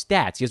roll up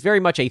stats. He has very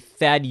much a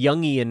Thad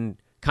Youngian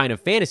kind of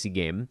fantasy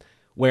game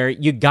where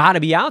you got to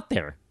be out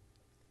there.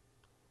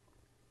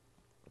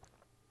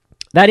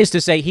 That is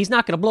to say, he's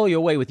not going to blow you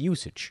away with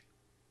usage.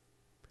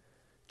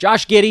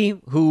 Josh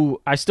Giddey,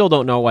 who I still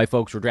don't know why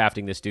folks were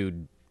drafting this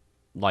dude,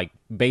 like,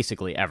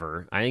 basically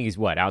ever. I think he's,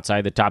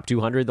 outside the top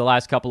 200 the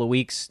last couple of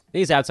weeks?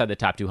 He's outside the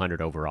top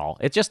 200 overall.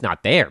 It's just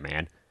not there,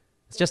 man.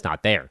 It's just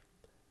not there.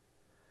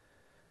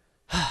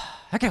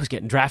 That guy was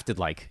getting drafted,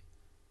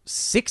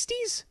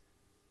 60s?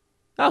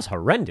 That was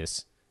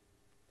horrendous.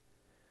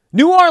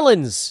 New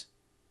Orleans.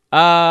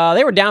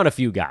 They were down a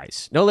few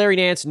guys. No Larry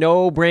Nance,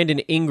 no Brandon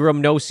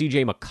Ingram, no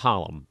CJ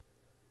McCollum.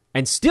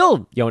 And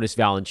still, Jonas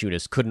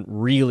Valanciunas couldn't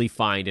really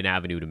find an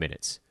avenue to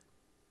minutes.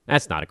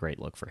 That's not a great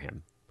look for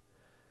him.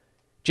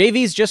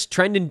 JV's just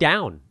trending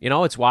down.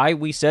 It's why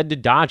we said to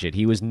dodge it.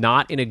 He was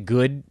not in a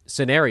good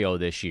scenario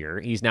this year.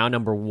 He's now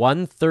number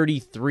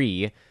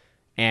 133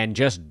 and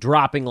just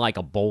dropping like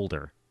a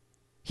boulder.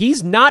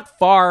 He's not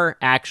far,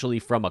 actually,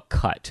 from a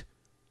cut,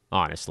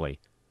 honestly.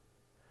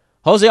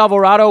 Jose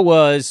Alvarado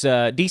was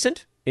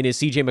decent in his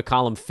CJ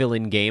McCollum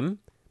fill-in game.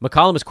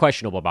 McCollum is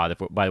questionable, by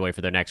the way,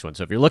 for the next one.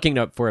 So if you're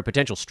looking for a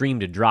potential stream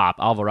to drop,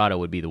 Alvarado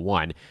would be the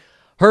one.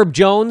 Herb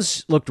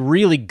Jones looked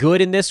really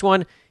good in this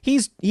one.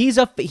 He's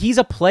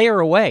a player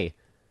away.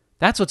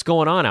 That's what's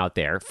going on out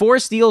there. 4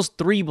 steals,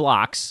 3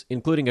 blocks,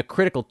 including a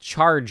critical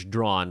charge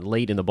drawn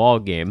late in the ball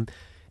game.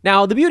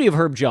 Now, the beauty of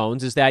Herb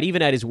Jones is that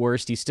even at his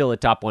worst, he's still a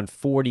top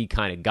 140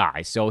 kind of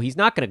guy. So he's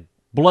not going to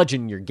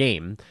bludgeon your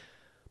game.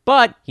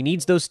 But he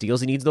needs those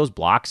steals, he needs those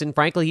blocks, and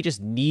frankly, he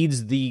just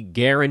needs the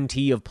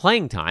guarantee of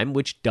playing time,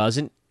 which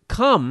doesn't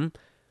come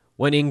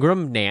when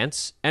Ingram,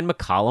 Nance, and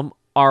McCollum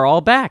are all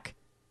back.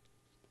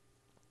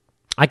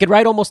 I could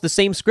write almost the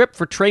same script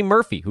for Trey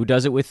Murphy, who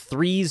does it with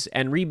threes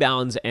and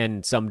rebounds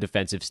and some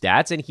defensive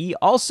stats, and he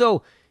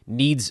also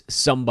needs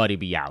somebody to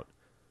be out.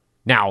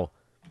 Now,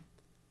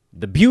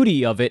 the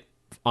beauty of it,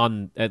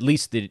 on at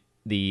least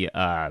the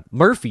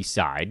Murphy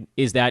side,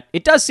 is that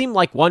it does seem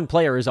like one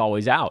player is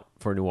always out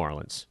for New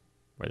Orleans.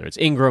 Whether it's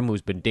Ingram,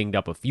 who's been dinged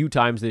up a few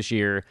times this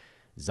year,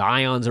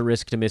 Zion's a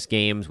risk to miss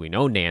games. We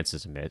know Nance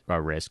is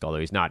a risk, although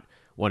he's not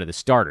one of the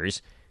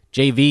starters.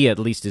 JV, at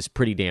least, is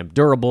pretty damn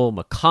durable.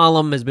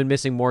 McCollum has been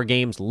missing more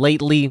games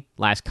lately,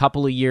 last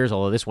couple of years,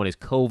 although this one is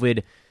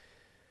COVID.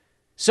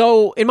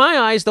 So, in my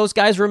eyes, those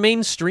guys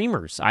remain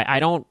streamers. I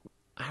don't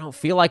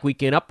feel like we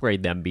can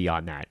upgrade them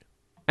beyond that.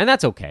 And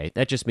that's okay.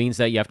 That just means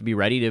that you have to be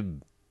ready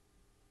to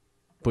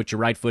put your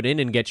right foot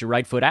in and get your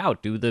right foot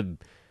out. Do the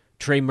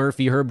Trey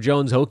Murphy, Herb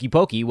Jones hokey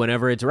pokey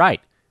whenever it's right.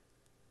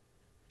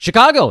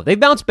 Chicago, they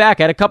bounced back.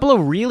 Had a couple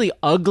of really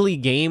ugly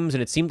games,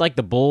 and it seemed like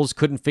the Bulls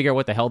couldn't figure out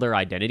what the hell their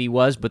identity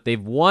was, but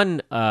they've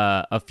won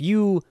a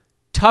few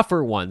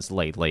tougher ones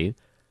lately.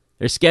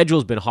 Their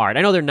schedule's been hard.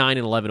 I know they're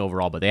 9-11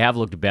 overall, but they have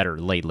looked better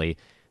lately.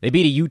 They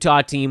beat a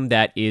Utah team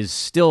that is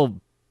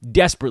still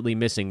desperately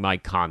missing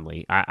Mike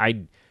Conley.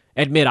 I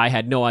admit I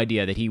had no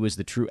idea that he was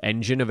the true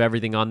engine of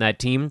everything on that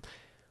team.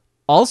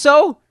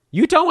 Also,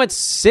 Utah went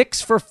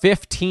 6 for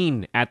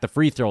 15 at the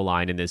free throw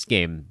line in this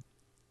game.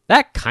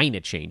 That kind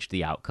of changed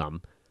the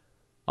outcome.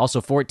 Also,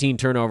 14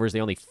 turnovers.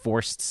 They only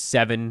forced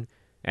 7.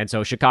 And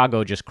so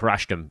Chicago just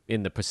crushed them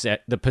in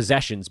the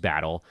possessions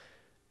battle.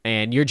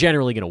 And you're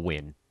generally going to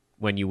win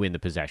when you win the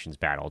possessions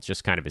battle. It's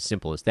just kind of as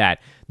simple as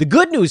that. The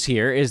good news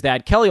here is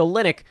that Kelly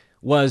Olynyk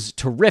was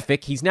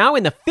terrific. He's now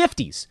in the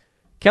 50s.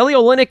 Kelly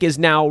Olynyk is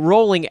now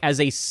rolling as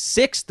a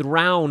 6th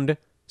round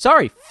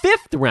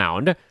fifth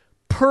round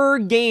per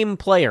game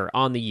player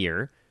on the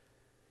year.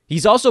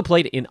 He's also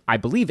played in, I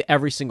believe,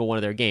 every single one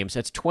of their games.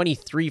 That's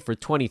 23 for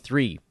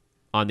 23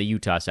 on the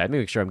Utah side. Let me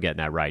make sure I'm getting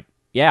that right.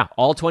 Yeah,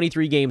 all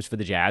 23 games for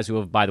the Jazz, who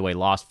have, by the way,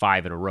 lost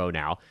 5 in a row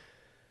now.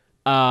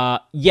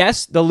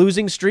 Yes, the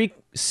losing streak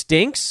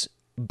stinks,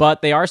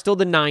 but they are still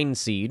the 9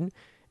 seed,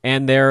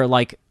 and they're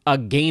like a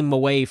game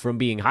away from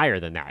being higher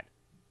than that.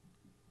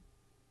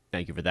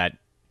 Thank you for that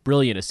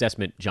brilliant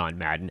assessment, John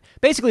Madden.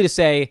 Basically to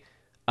say,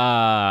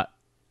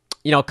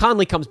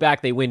 Conley comes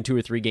back, they win 2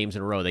 or 3 games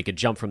in a row. They could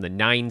jump from the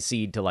 9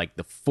 seed to like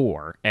the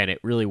 4, and it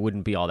really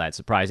wouldn't be all that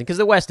surprising because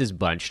the West is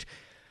bunched.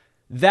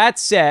 That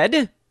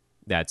said,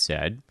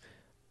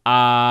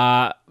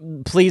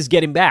 please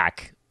get him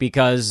back,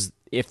 because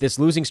if this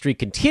losing streak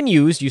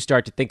continues, you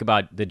start to think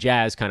about the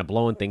Jazz kind of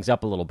blowing things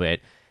up a little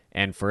bit.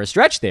 And for a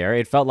stretch there,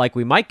 it felt like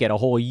we might get a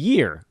whole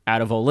year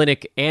out of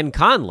Olynyk and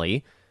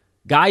Conley,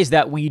 guys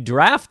that we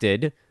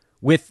drafted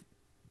with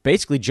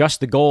basically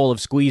just the goal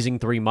of squeezing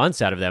 3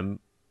 months out of them,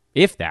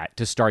 if that,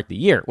 to start the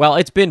year. Well,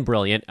 it's been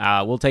brilliant.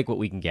 We'll take what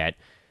we can get,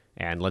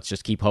 and let's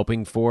just keep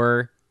hoping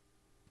for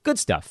good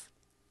stuff.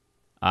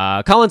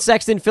 Colin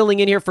Sexton filling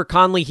in here for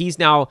Conley. He's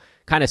now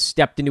kind of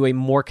stepped into a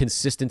more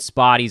consistent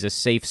spot. He's a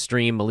safe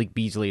stream. Malik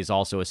Beasley is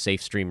also a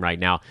safe stream right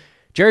now.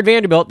 Jared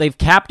Vanderbilt, they've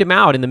capped him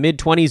out in the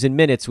mid-20s in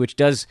minutes, which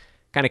does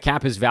kind of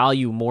cap his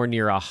value more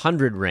near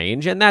 100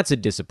 range, and that's a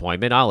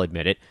disappointment, I'll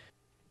admit it.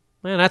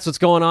 And that's what's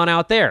going on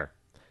out there.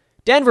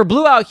 Denver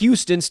blew out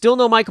Houston. Still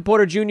no Michael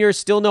Porter Jr.,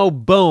 still no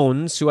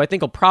Bones, who I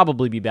think will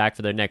probably be back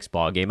for their next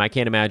ball game. I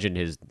can't imagine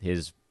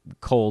his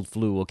cold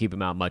flu will keep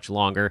him out much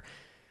longer.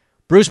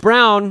 Bruce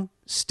Brown,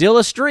 still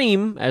a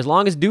stream as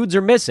long as dudes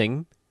are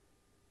missing.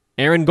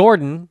 Aaron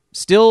Gordon,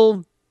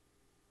 still,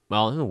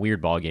 well, a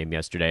weird ball game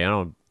yesterday. I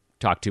don't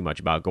talk too much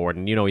about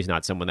Gordon. You know he's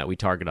not someone that we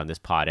target on this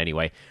pod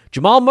anyway.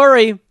 Jamal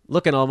Murray,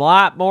 looking a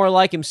lot more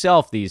like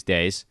himself these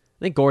days.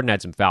 I think Gordon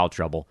had some foul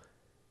trouble.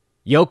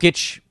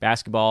 Jokic,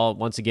 basketball,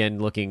 once again,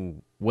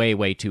 looking way,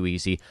 way too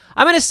easy.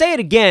 I'm going to say it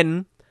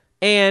again,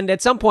 and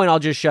at some point I'll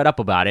just shut up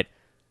about it.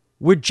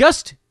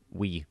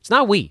 It's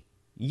not we.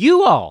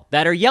 You all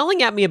that are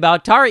yelling at me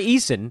about Tari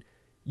Eason,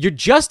 you're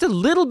just a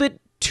little bit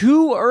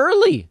too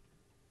early.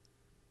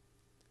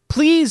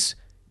 Please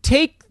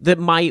take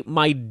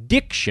my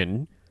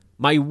diction,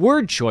 my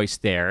word choice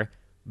there,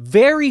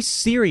 very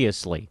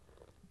seriously.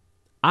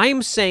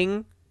 I'm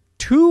saying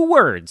 2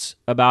 words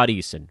about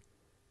Eason.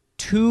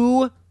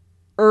 Too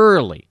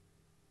early.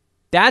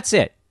 That's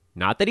it.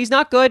 Not that he's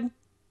not good.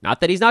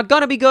 Not that he's not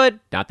going to be good.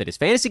 Not that his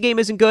fantasy game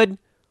isn't good.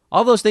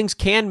 All those things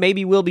can,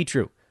 maybe will be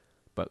true.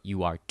 But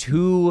you are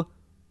too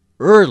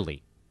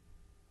early.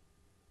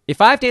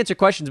 If I have to answer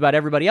questions about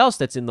everybody else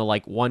that's in the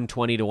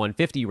 120 to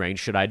 150 range,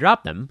 should I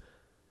drop them?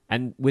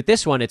 And with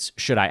this one, it's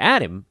should I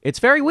add him? It's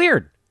very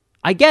weird.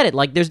 I get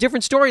it. There's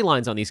different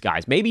storylines on these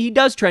guys. Maybe he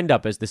does trend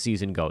up as the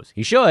season goes.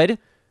 He should,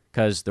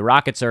 because the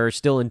Rockets are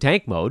still in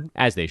tank mode,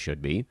 as they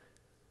should be.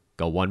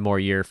 Go 1 more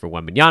year for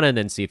Wembanyama and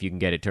then see if you can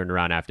get it turned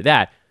around after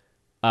that.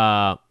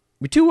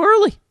 We're too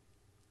early.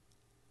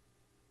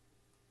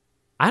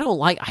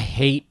 I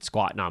hate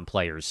squatting on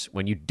players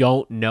when you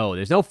don't know.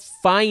 There's no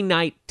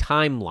finite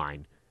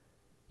timeline.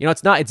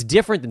 It's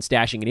different than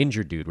stashing an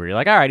injured dude where you're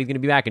like, all right, he's going to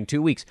be back in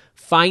 2 weeks.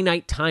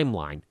 Finite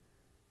timeline.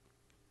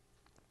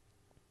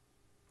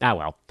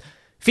 Well.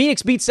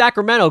 Phoenix beat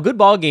Sacramento. Good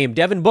ball game.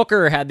 Devin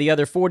Booker had the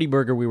other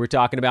 40-burger we were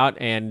talking about,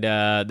 and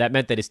that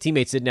meant that his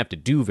teammates didn't have to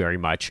do very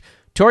much.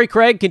 Torrey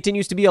Craig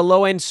continues to be a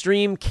low-end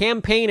stream.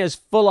 Cam Payne has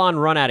full-on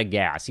run out of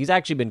gas. He's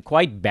actually been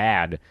quite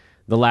bad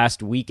the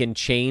last week and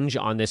change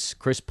on this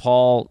Chris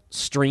Paul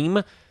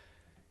stream.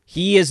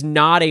 He is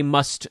not a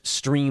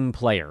must-stream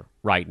player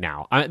right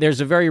now.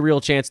 There's a very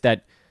real chance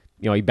that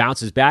he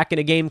bounces back in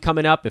a game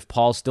coming up if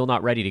Paul's still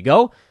not ready to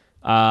go.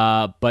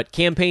 But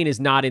Cam Payne is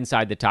not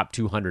inside the top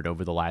 200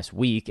 over the last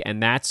week,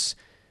 and that's,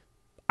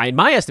 in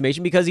my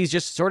estimation, because he's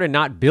just sort of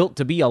not built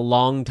to be a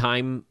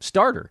long-time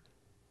starter.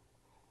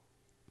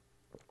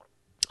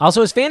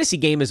 Also, his fantasy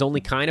game is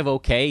only kind of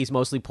okay. He's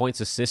mostly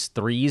points, assists,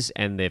 threes,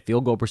 and the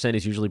field goal percent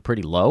is usually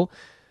pretty low.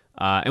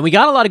 And we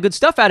got a lot of good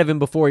stuff out of him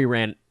before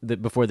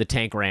the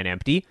tank ran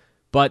empty.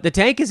 But the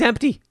tank is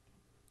empty.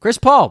 Chris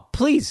Paul,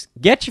 please,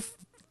 get your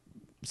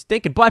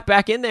stinking butt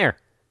back in there.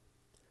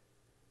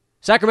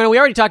 Sacramento, we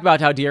already talked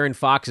about how De'Aaron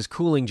Fox is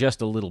cooling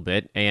just a little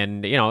bit.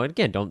 And,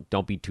 again,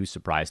 don't be too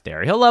surprised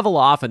there. He'll level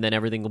off, and then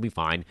everything will be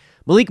fine.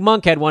 Malik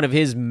Monk had one of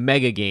his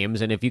mega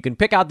games, and if you can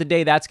pick out the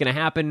day that's going to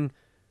happen,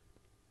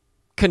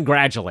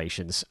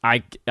 congratulations. I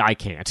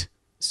can't,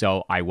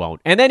 so I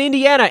won't. And then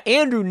Indiana,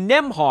 Andrew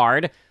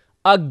Nembhard,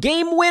 a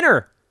game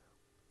winner.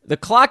 The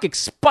clock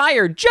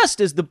expired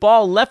just as the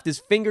ball left his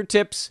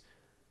fingertips,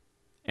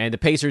 and the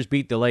Pacers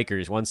beat the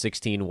Lakers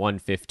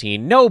 116-115.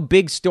 No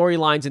big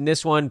storylines in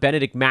this one.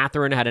 Benedict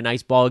Mathurin had a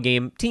nice ball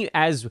game,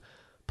 as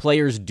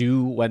players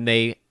do when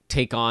they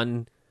take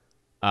on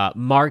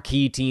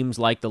marquee teams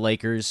like the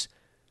Lakers.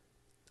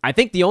 I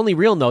think the only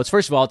real notes,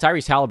 first of all,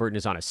 Tyrese Halliburton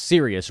is on a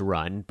serious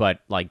run, but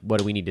what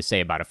do we need to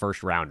say about a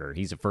first rounder?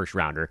 He's a first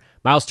rounder.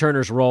 Miles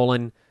Turner's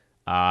rolling.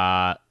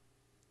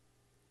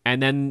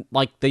 And then,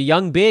 like, the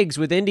young bigs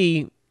with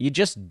Indy, you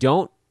just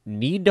don't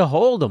need to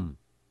hold them.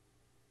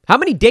 How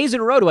many days in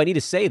a row do I need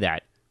to say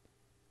that?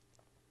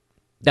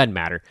 Doesn't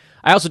matter.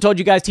 I also told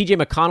you guys TJ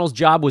McConnell's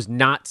job was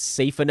not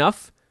safe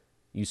enough.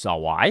 You saw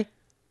why.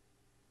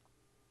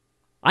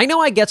 I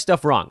know I get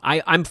stuff wrong.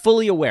 I'm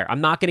fully aware.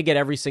 I'm not going to get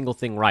every single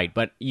thing right.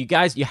 But you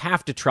guys, you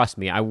have to trust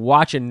me. I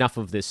watch enough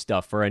of this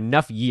stuff for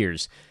enough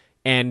years.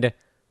 And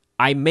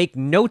I make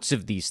notes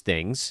of these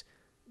things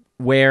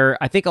where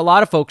I think a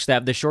lot of folks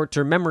have the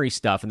short-term memory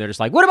stuff. And they're just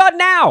like, what about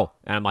now?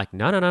 And I'm like,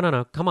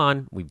 no. Come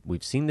on.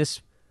 We've seen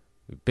this.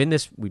 We've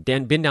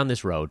been down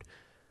this road.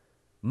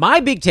 My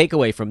big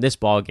takeaway from this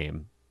ball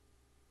game,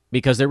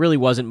 because there really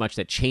wasn't much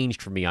that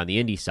changed for me on the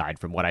Indy side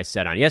from what I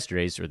said on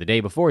yesterday's or the day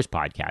before's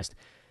podcast,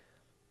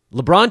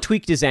 LeBron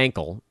tweaked his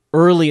ankle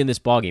early in this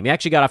ballgame. He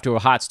actually got off to a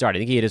hot start. I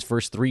think he hit his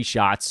first 3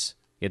 shots.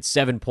 He had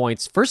 7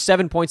 points. First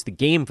 7 points of the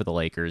game for the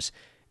Lakers,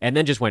 and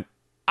then just went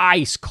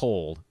ice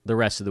cold the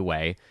rest of the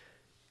way.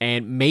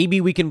 And maybe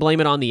we can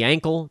blame it on the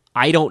ankle.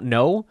 I don't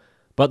know.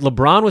 But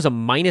LeBron was a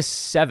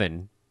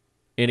 -7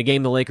 in a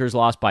game the Lakers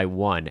lost by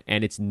 1.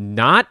 And it's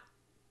not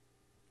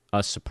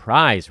a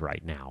surprise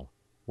right now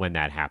when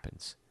that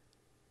happens.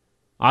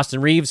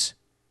 Austin Reeves,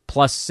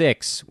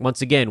 +6.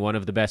 Once again, one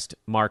of the best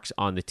marks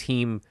on the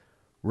team.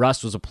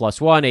 Russ was a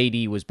 +1.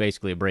 AD was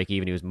basically a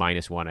break-even. He was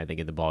 -1, I think,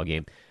 in the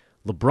ballgame.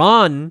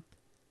 LeBron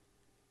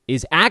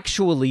is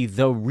actually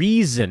the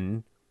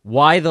reason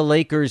why the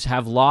Lakers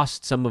have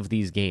lost some of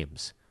these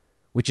games,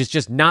 which is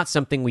just not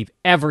something we've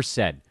ever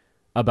said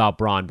about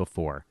Bron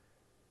before.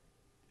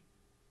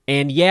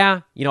 And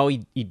yeah,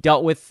 he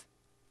dealt with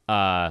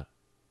a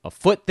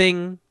foot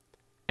thing,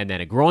 and then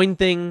a groin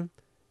thing,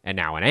 and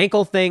now an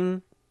ankle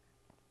thing.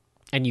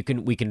 And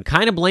we can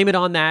kind of blame it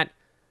on that,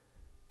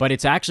 but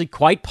it's actually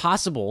quite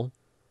possible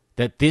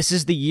that this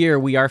is the year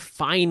we are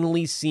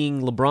finally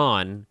seeing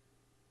LeBron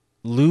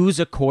lose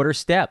a quarter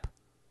step.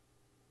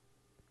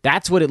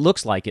 That's what it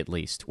looks like, at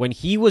least. When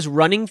he was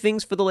running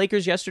things for the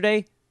Lakers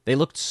yesterday, they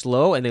looked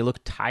slow and they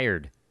looked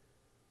tired.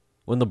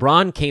 When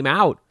LeBron came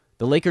out,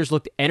 the Lakers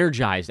looked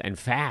energized and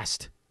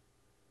fast.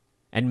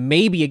 And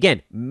maybe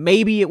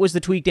it was the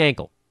tweaked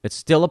ankle. It's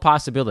still a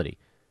possibility.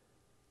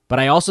 But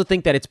I also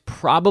think that it's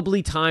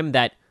probably time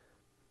that,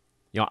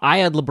 I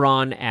had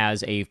LeBron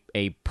as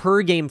a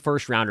per-game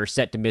first-rounder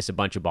set to miss a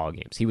bunch of ball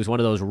games. He was one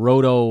of those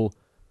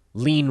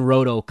lean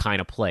roto kind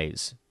of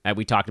plays that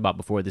we talked about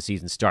before the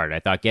season started. I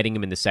thought getting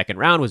him in the second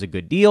round was a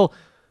good deal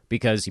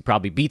because he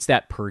probably beats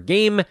that per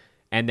game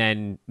and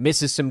then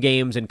misses some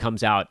games and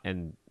comes out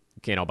and,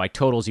 by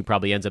totals, he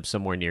probably ends up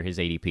somewhere near his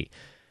ADP.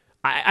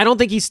 I don't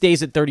think he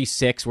stays at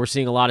 36. We're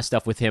seeing a lot of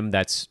stuff with him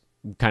that's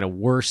kind of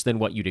worse than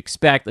what you'd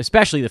expect,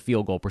 especially the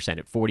field goal percent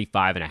at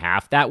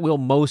 45.5. That will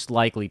most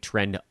likely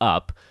trend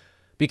up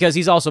because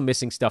he's also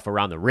missing stuff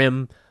around the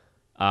rim.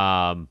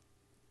 And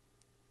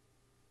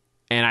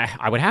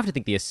I would have to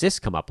think the assists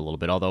come up a little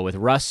bit, although with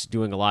Russ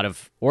doing a lot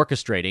of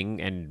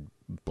orchestrating and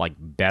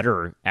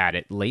better at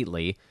it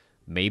lately,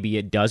 maybe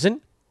it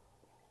doesn't.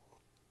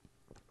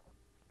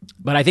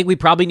 But I think we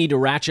probably need to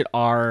ratchet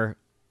our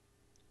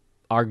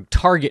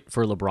target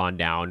for LeBron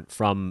down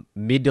from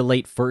mid to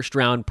late first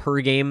round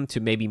per game to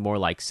maybe more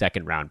like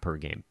second round per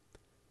game.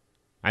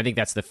 I think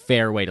that's the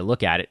fair way to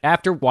look at it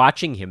after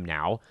watching him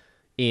now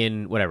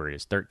in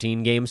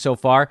 13 games so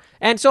far.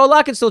 And so a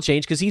lot can still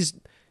change because he's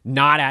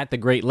not at the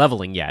great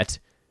leveling yet.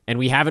 And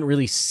we haven't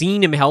really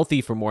seen him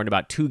healthy for more than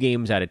about 2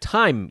 games at a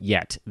time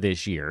yet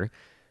this year.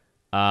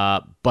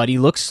 But he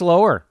looks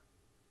slower.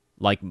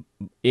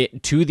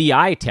 To the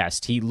eye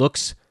test, he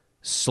looks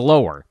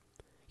slower.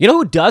 You know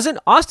who doesn't?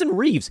 Austin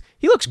Reeves.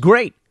 He looks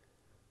great.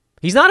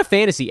 He's not a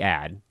fantasy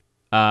ad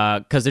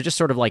because they're just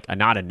sort of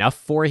not enough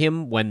for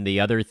him when the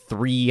other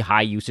 3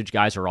 high-usage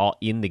guys are all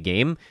in the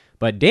game.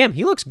 But damn,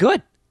 he looks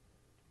good.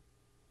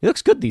 He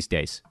looks good these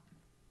days.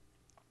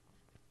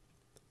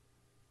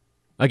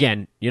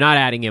 Again, you're not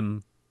adding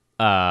him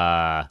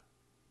not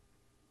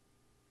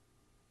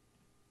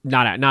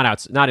in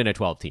a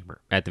 12-teamer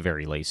at the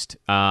very least.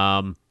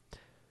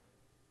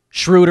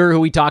 Schroeder, who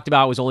we talked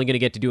about, was only going to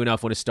get to do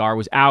enough when a star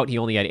was out. He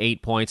only had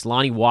 8 points.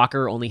 Lonnie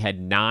Walker only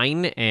had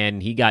 9,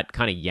 and he got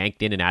kind of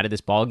yanked in and out of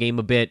this ball game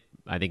a bit.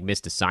 I think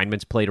missed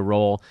assignments played a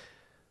role.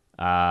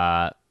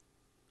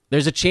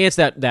 There's a chance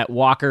that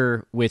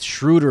Walker, with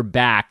Schroeder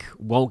back,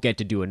 won't get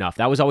to do enough.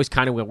 That was always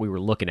kind of what we were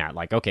looking at.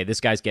 Okay, this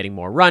guy's getting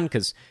more run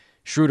because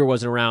Schroeder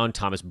wasn't around.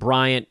 Thomas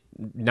Bryant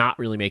not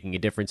really making a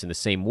difference in the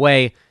same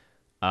way.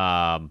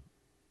 But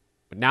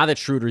now that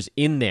Schroeder's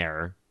in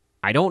there,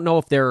 I don't know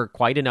if there are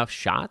quite enough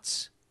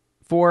shots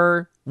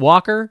for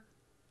Walker.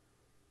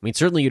 I mean,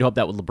 certainly you'd hope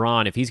that with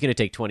LeBron, if he's going to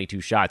take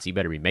 22 shots, he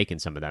better be making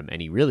some of them,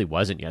 and he really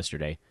wasn't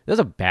yesterday. That was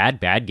a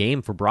bad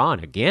game for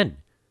Bron again.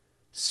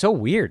 So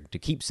weird to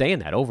keep saying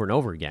that over and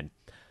over again.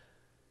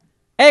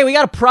 Hey, we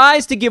got a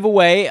prize to give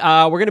away.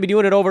 We're going to be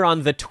doing it over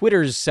on the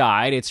Twitter's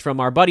side. It's from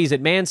our buddies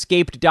at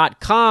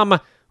Manscaped.com.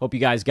 Hope you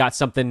guys got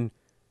something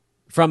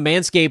from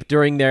Manscaped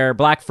during their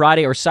Black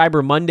Friday or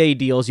Cyber Monday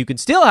deals. You can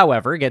still,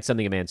 however, get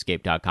something at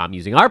Manscaped.com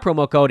using our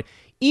promo code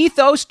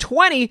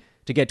ETHOS20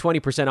 to get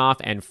 20% off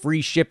and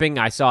free shipping.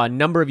 I saw a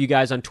number of you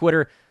guys on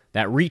Twitter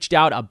that reached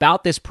out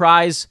about this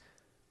prize,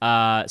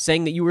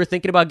 saying that you were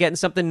thinking about getting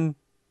something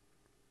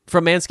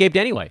from Manscaped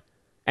anyway.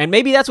 And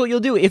maybe that's what you'll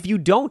do if you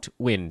don't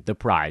win the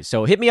prize.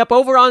 So hit me up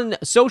over on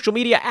social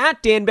media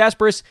at Dan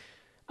Besbris.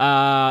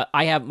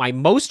 I have my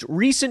most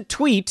recent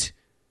tweet.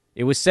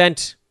 It was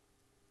sent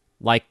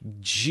like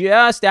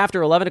just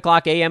after 11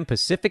 o'clock a.m.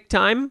 Pacific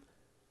time.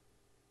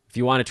 If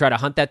you want to try to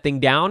hunt that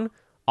thing down,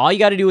 all you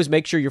got to do is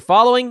make sure you're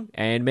following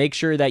and make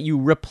sure that you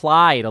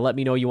reply to let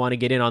me know you want to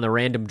get in on the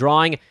random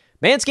drawing.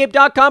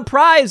 Manscaped.com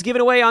prize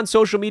given away on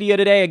social media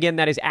today. Again,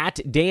 that is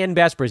at Dan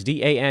Besbris,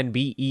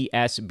 DANBESBRIS.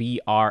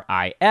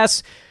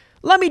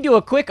 Let me do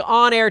a quick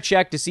on-air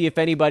check to see if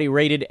anybody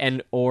rated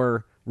and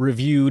or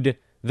reviewed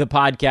the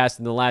podcast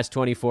in the last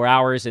 24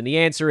 hours. And the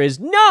answer is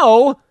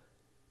no.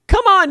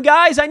 Come on,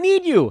 guys. I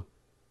need you.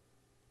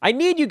 I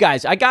need you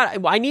guys.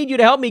 I need you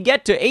to help me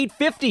get to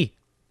 850.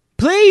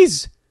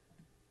 Please.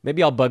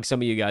 Maybe I'll bug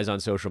some of you guys on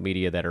social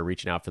media that are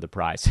reaching out for the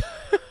prize.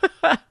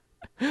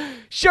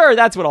 Sure,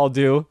 that's what I'll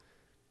do.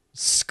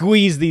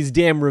 Squeeze these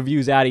damn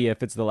reviews out of you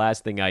if it's the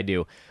last thing I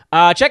do.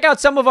 Check out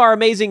some of our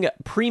amazing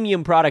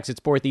premium products at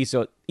Sports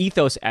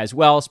Ethos as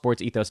well.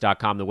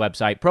 SportsEthos.com, the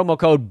website. Promo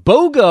code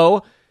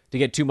BOGO to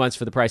get 2 months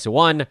for the price of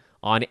one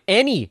on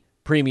any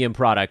premium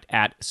product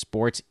at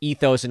Sports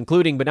Ethos,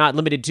 including but not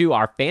limited to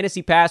our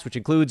Fantasy Pass, which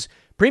includes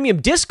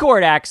premium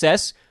Discord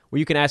access, where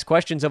you can ask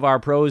questions of our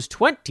pros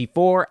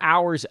 24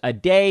 hours a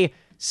day,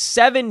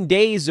 7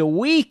 days a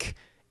week,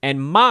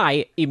 and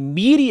my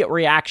immediate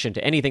reaction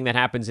to anything that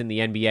happens in the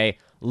NBA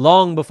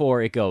long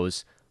before it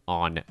goes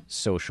on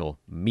social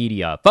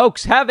media.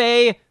 Folks, have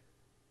a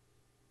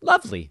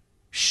lovely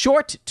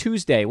short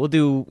Tuesday. We'll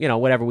do,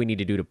 whatever we need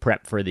to do to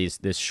prep for this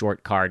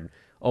short card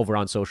over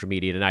on social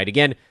media tonight.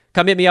 Again,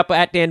 come hit me up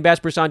at Dan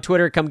Besbris on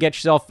Twitter. Come get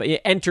yourself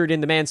entered in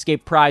the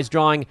Manscaped prize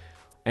drawing.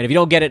 And if you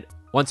don't get it,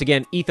 once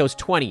again, Ethos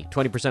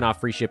 20% off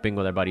free shipping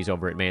with our buddies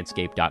over at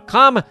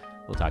Manscaped.com.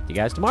 We'll talk to you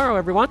guys tomorrow,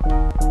 everyone.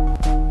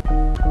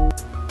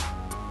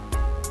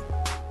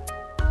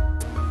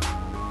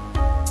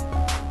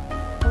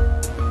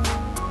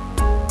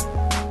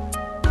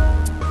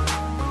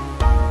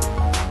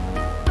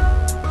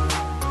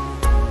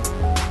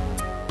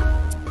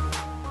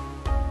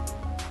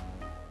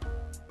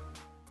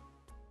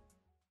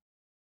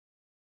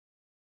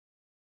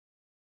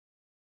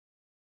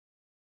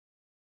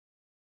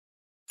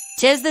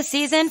 Tis the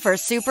season for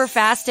super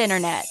fast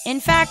internet. In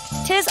fact,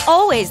 tis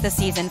always the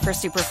season for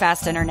super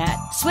fast internet.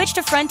 Switch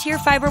to Frontier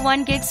Fiber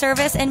 1 gig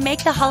service and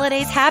make the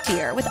holidays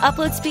happier with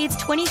upload speeds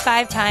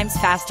 25 times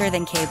faster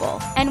than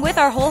cable. And with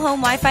our whole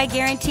home Wi-Fi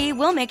guarantee,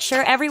 we'll make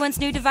sure everyone's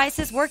new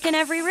devices work in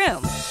every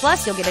room.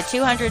 Plus, you'll get a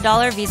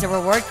 $200 Visa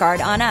reward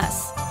card on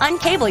us.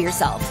 Uncable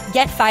yourself.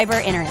 Get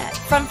fiber internet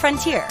from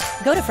Frontier.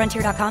 Go to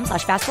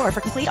frontier.com/fastforward for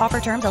complete offer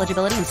terms,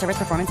 eligibility, and service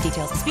performance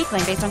details. Speed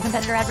claim based on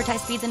competitor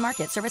advertised speeds and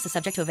market. Service is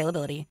subject to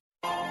availability.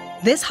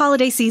 This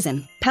holiday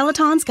season,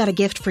 Peloton's got a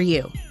gift for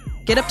you.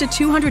 Get up to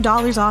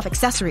 $200 off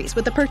accessories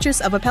with the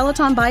purchase of a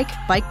Peloton bike,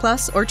 Bike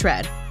Plus, or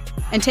Tread.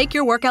 And take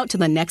your workout to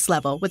the next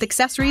level with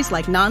accessories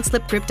like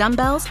non-slip grip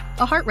dumbbells,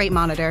 a heart rate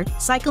monitor,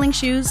 cycling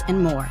shoes,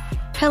 and more.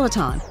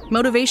 Peloton,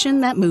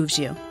 motivation that moves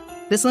you.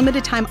 This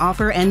limited time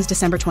offer ends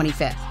December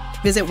 25th.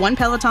 Visit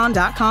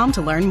onepeloton.com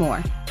to learn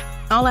more.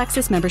 All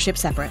access membership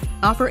separate.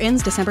 Offer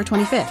ends December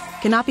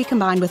 25th. Cannot be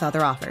combined with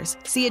other offers.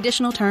 See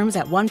additional terms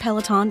at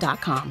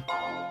onepeloton.com.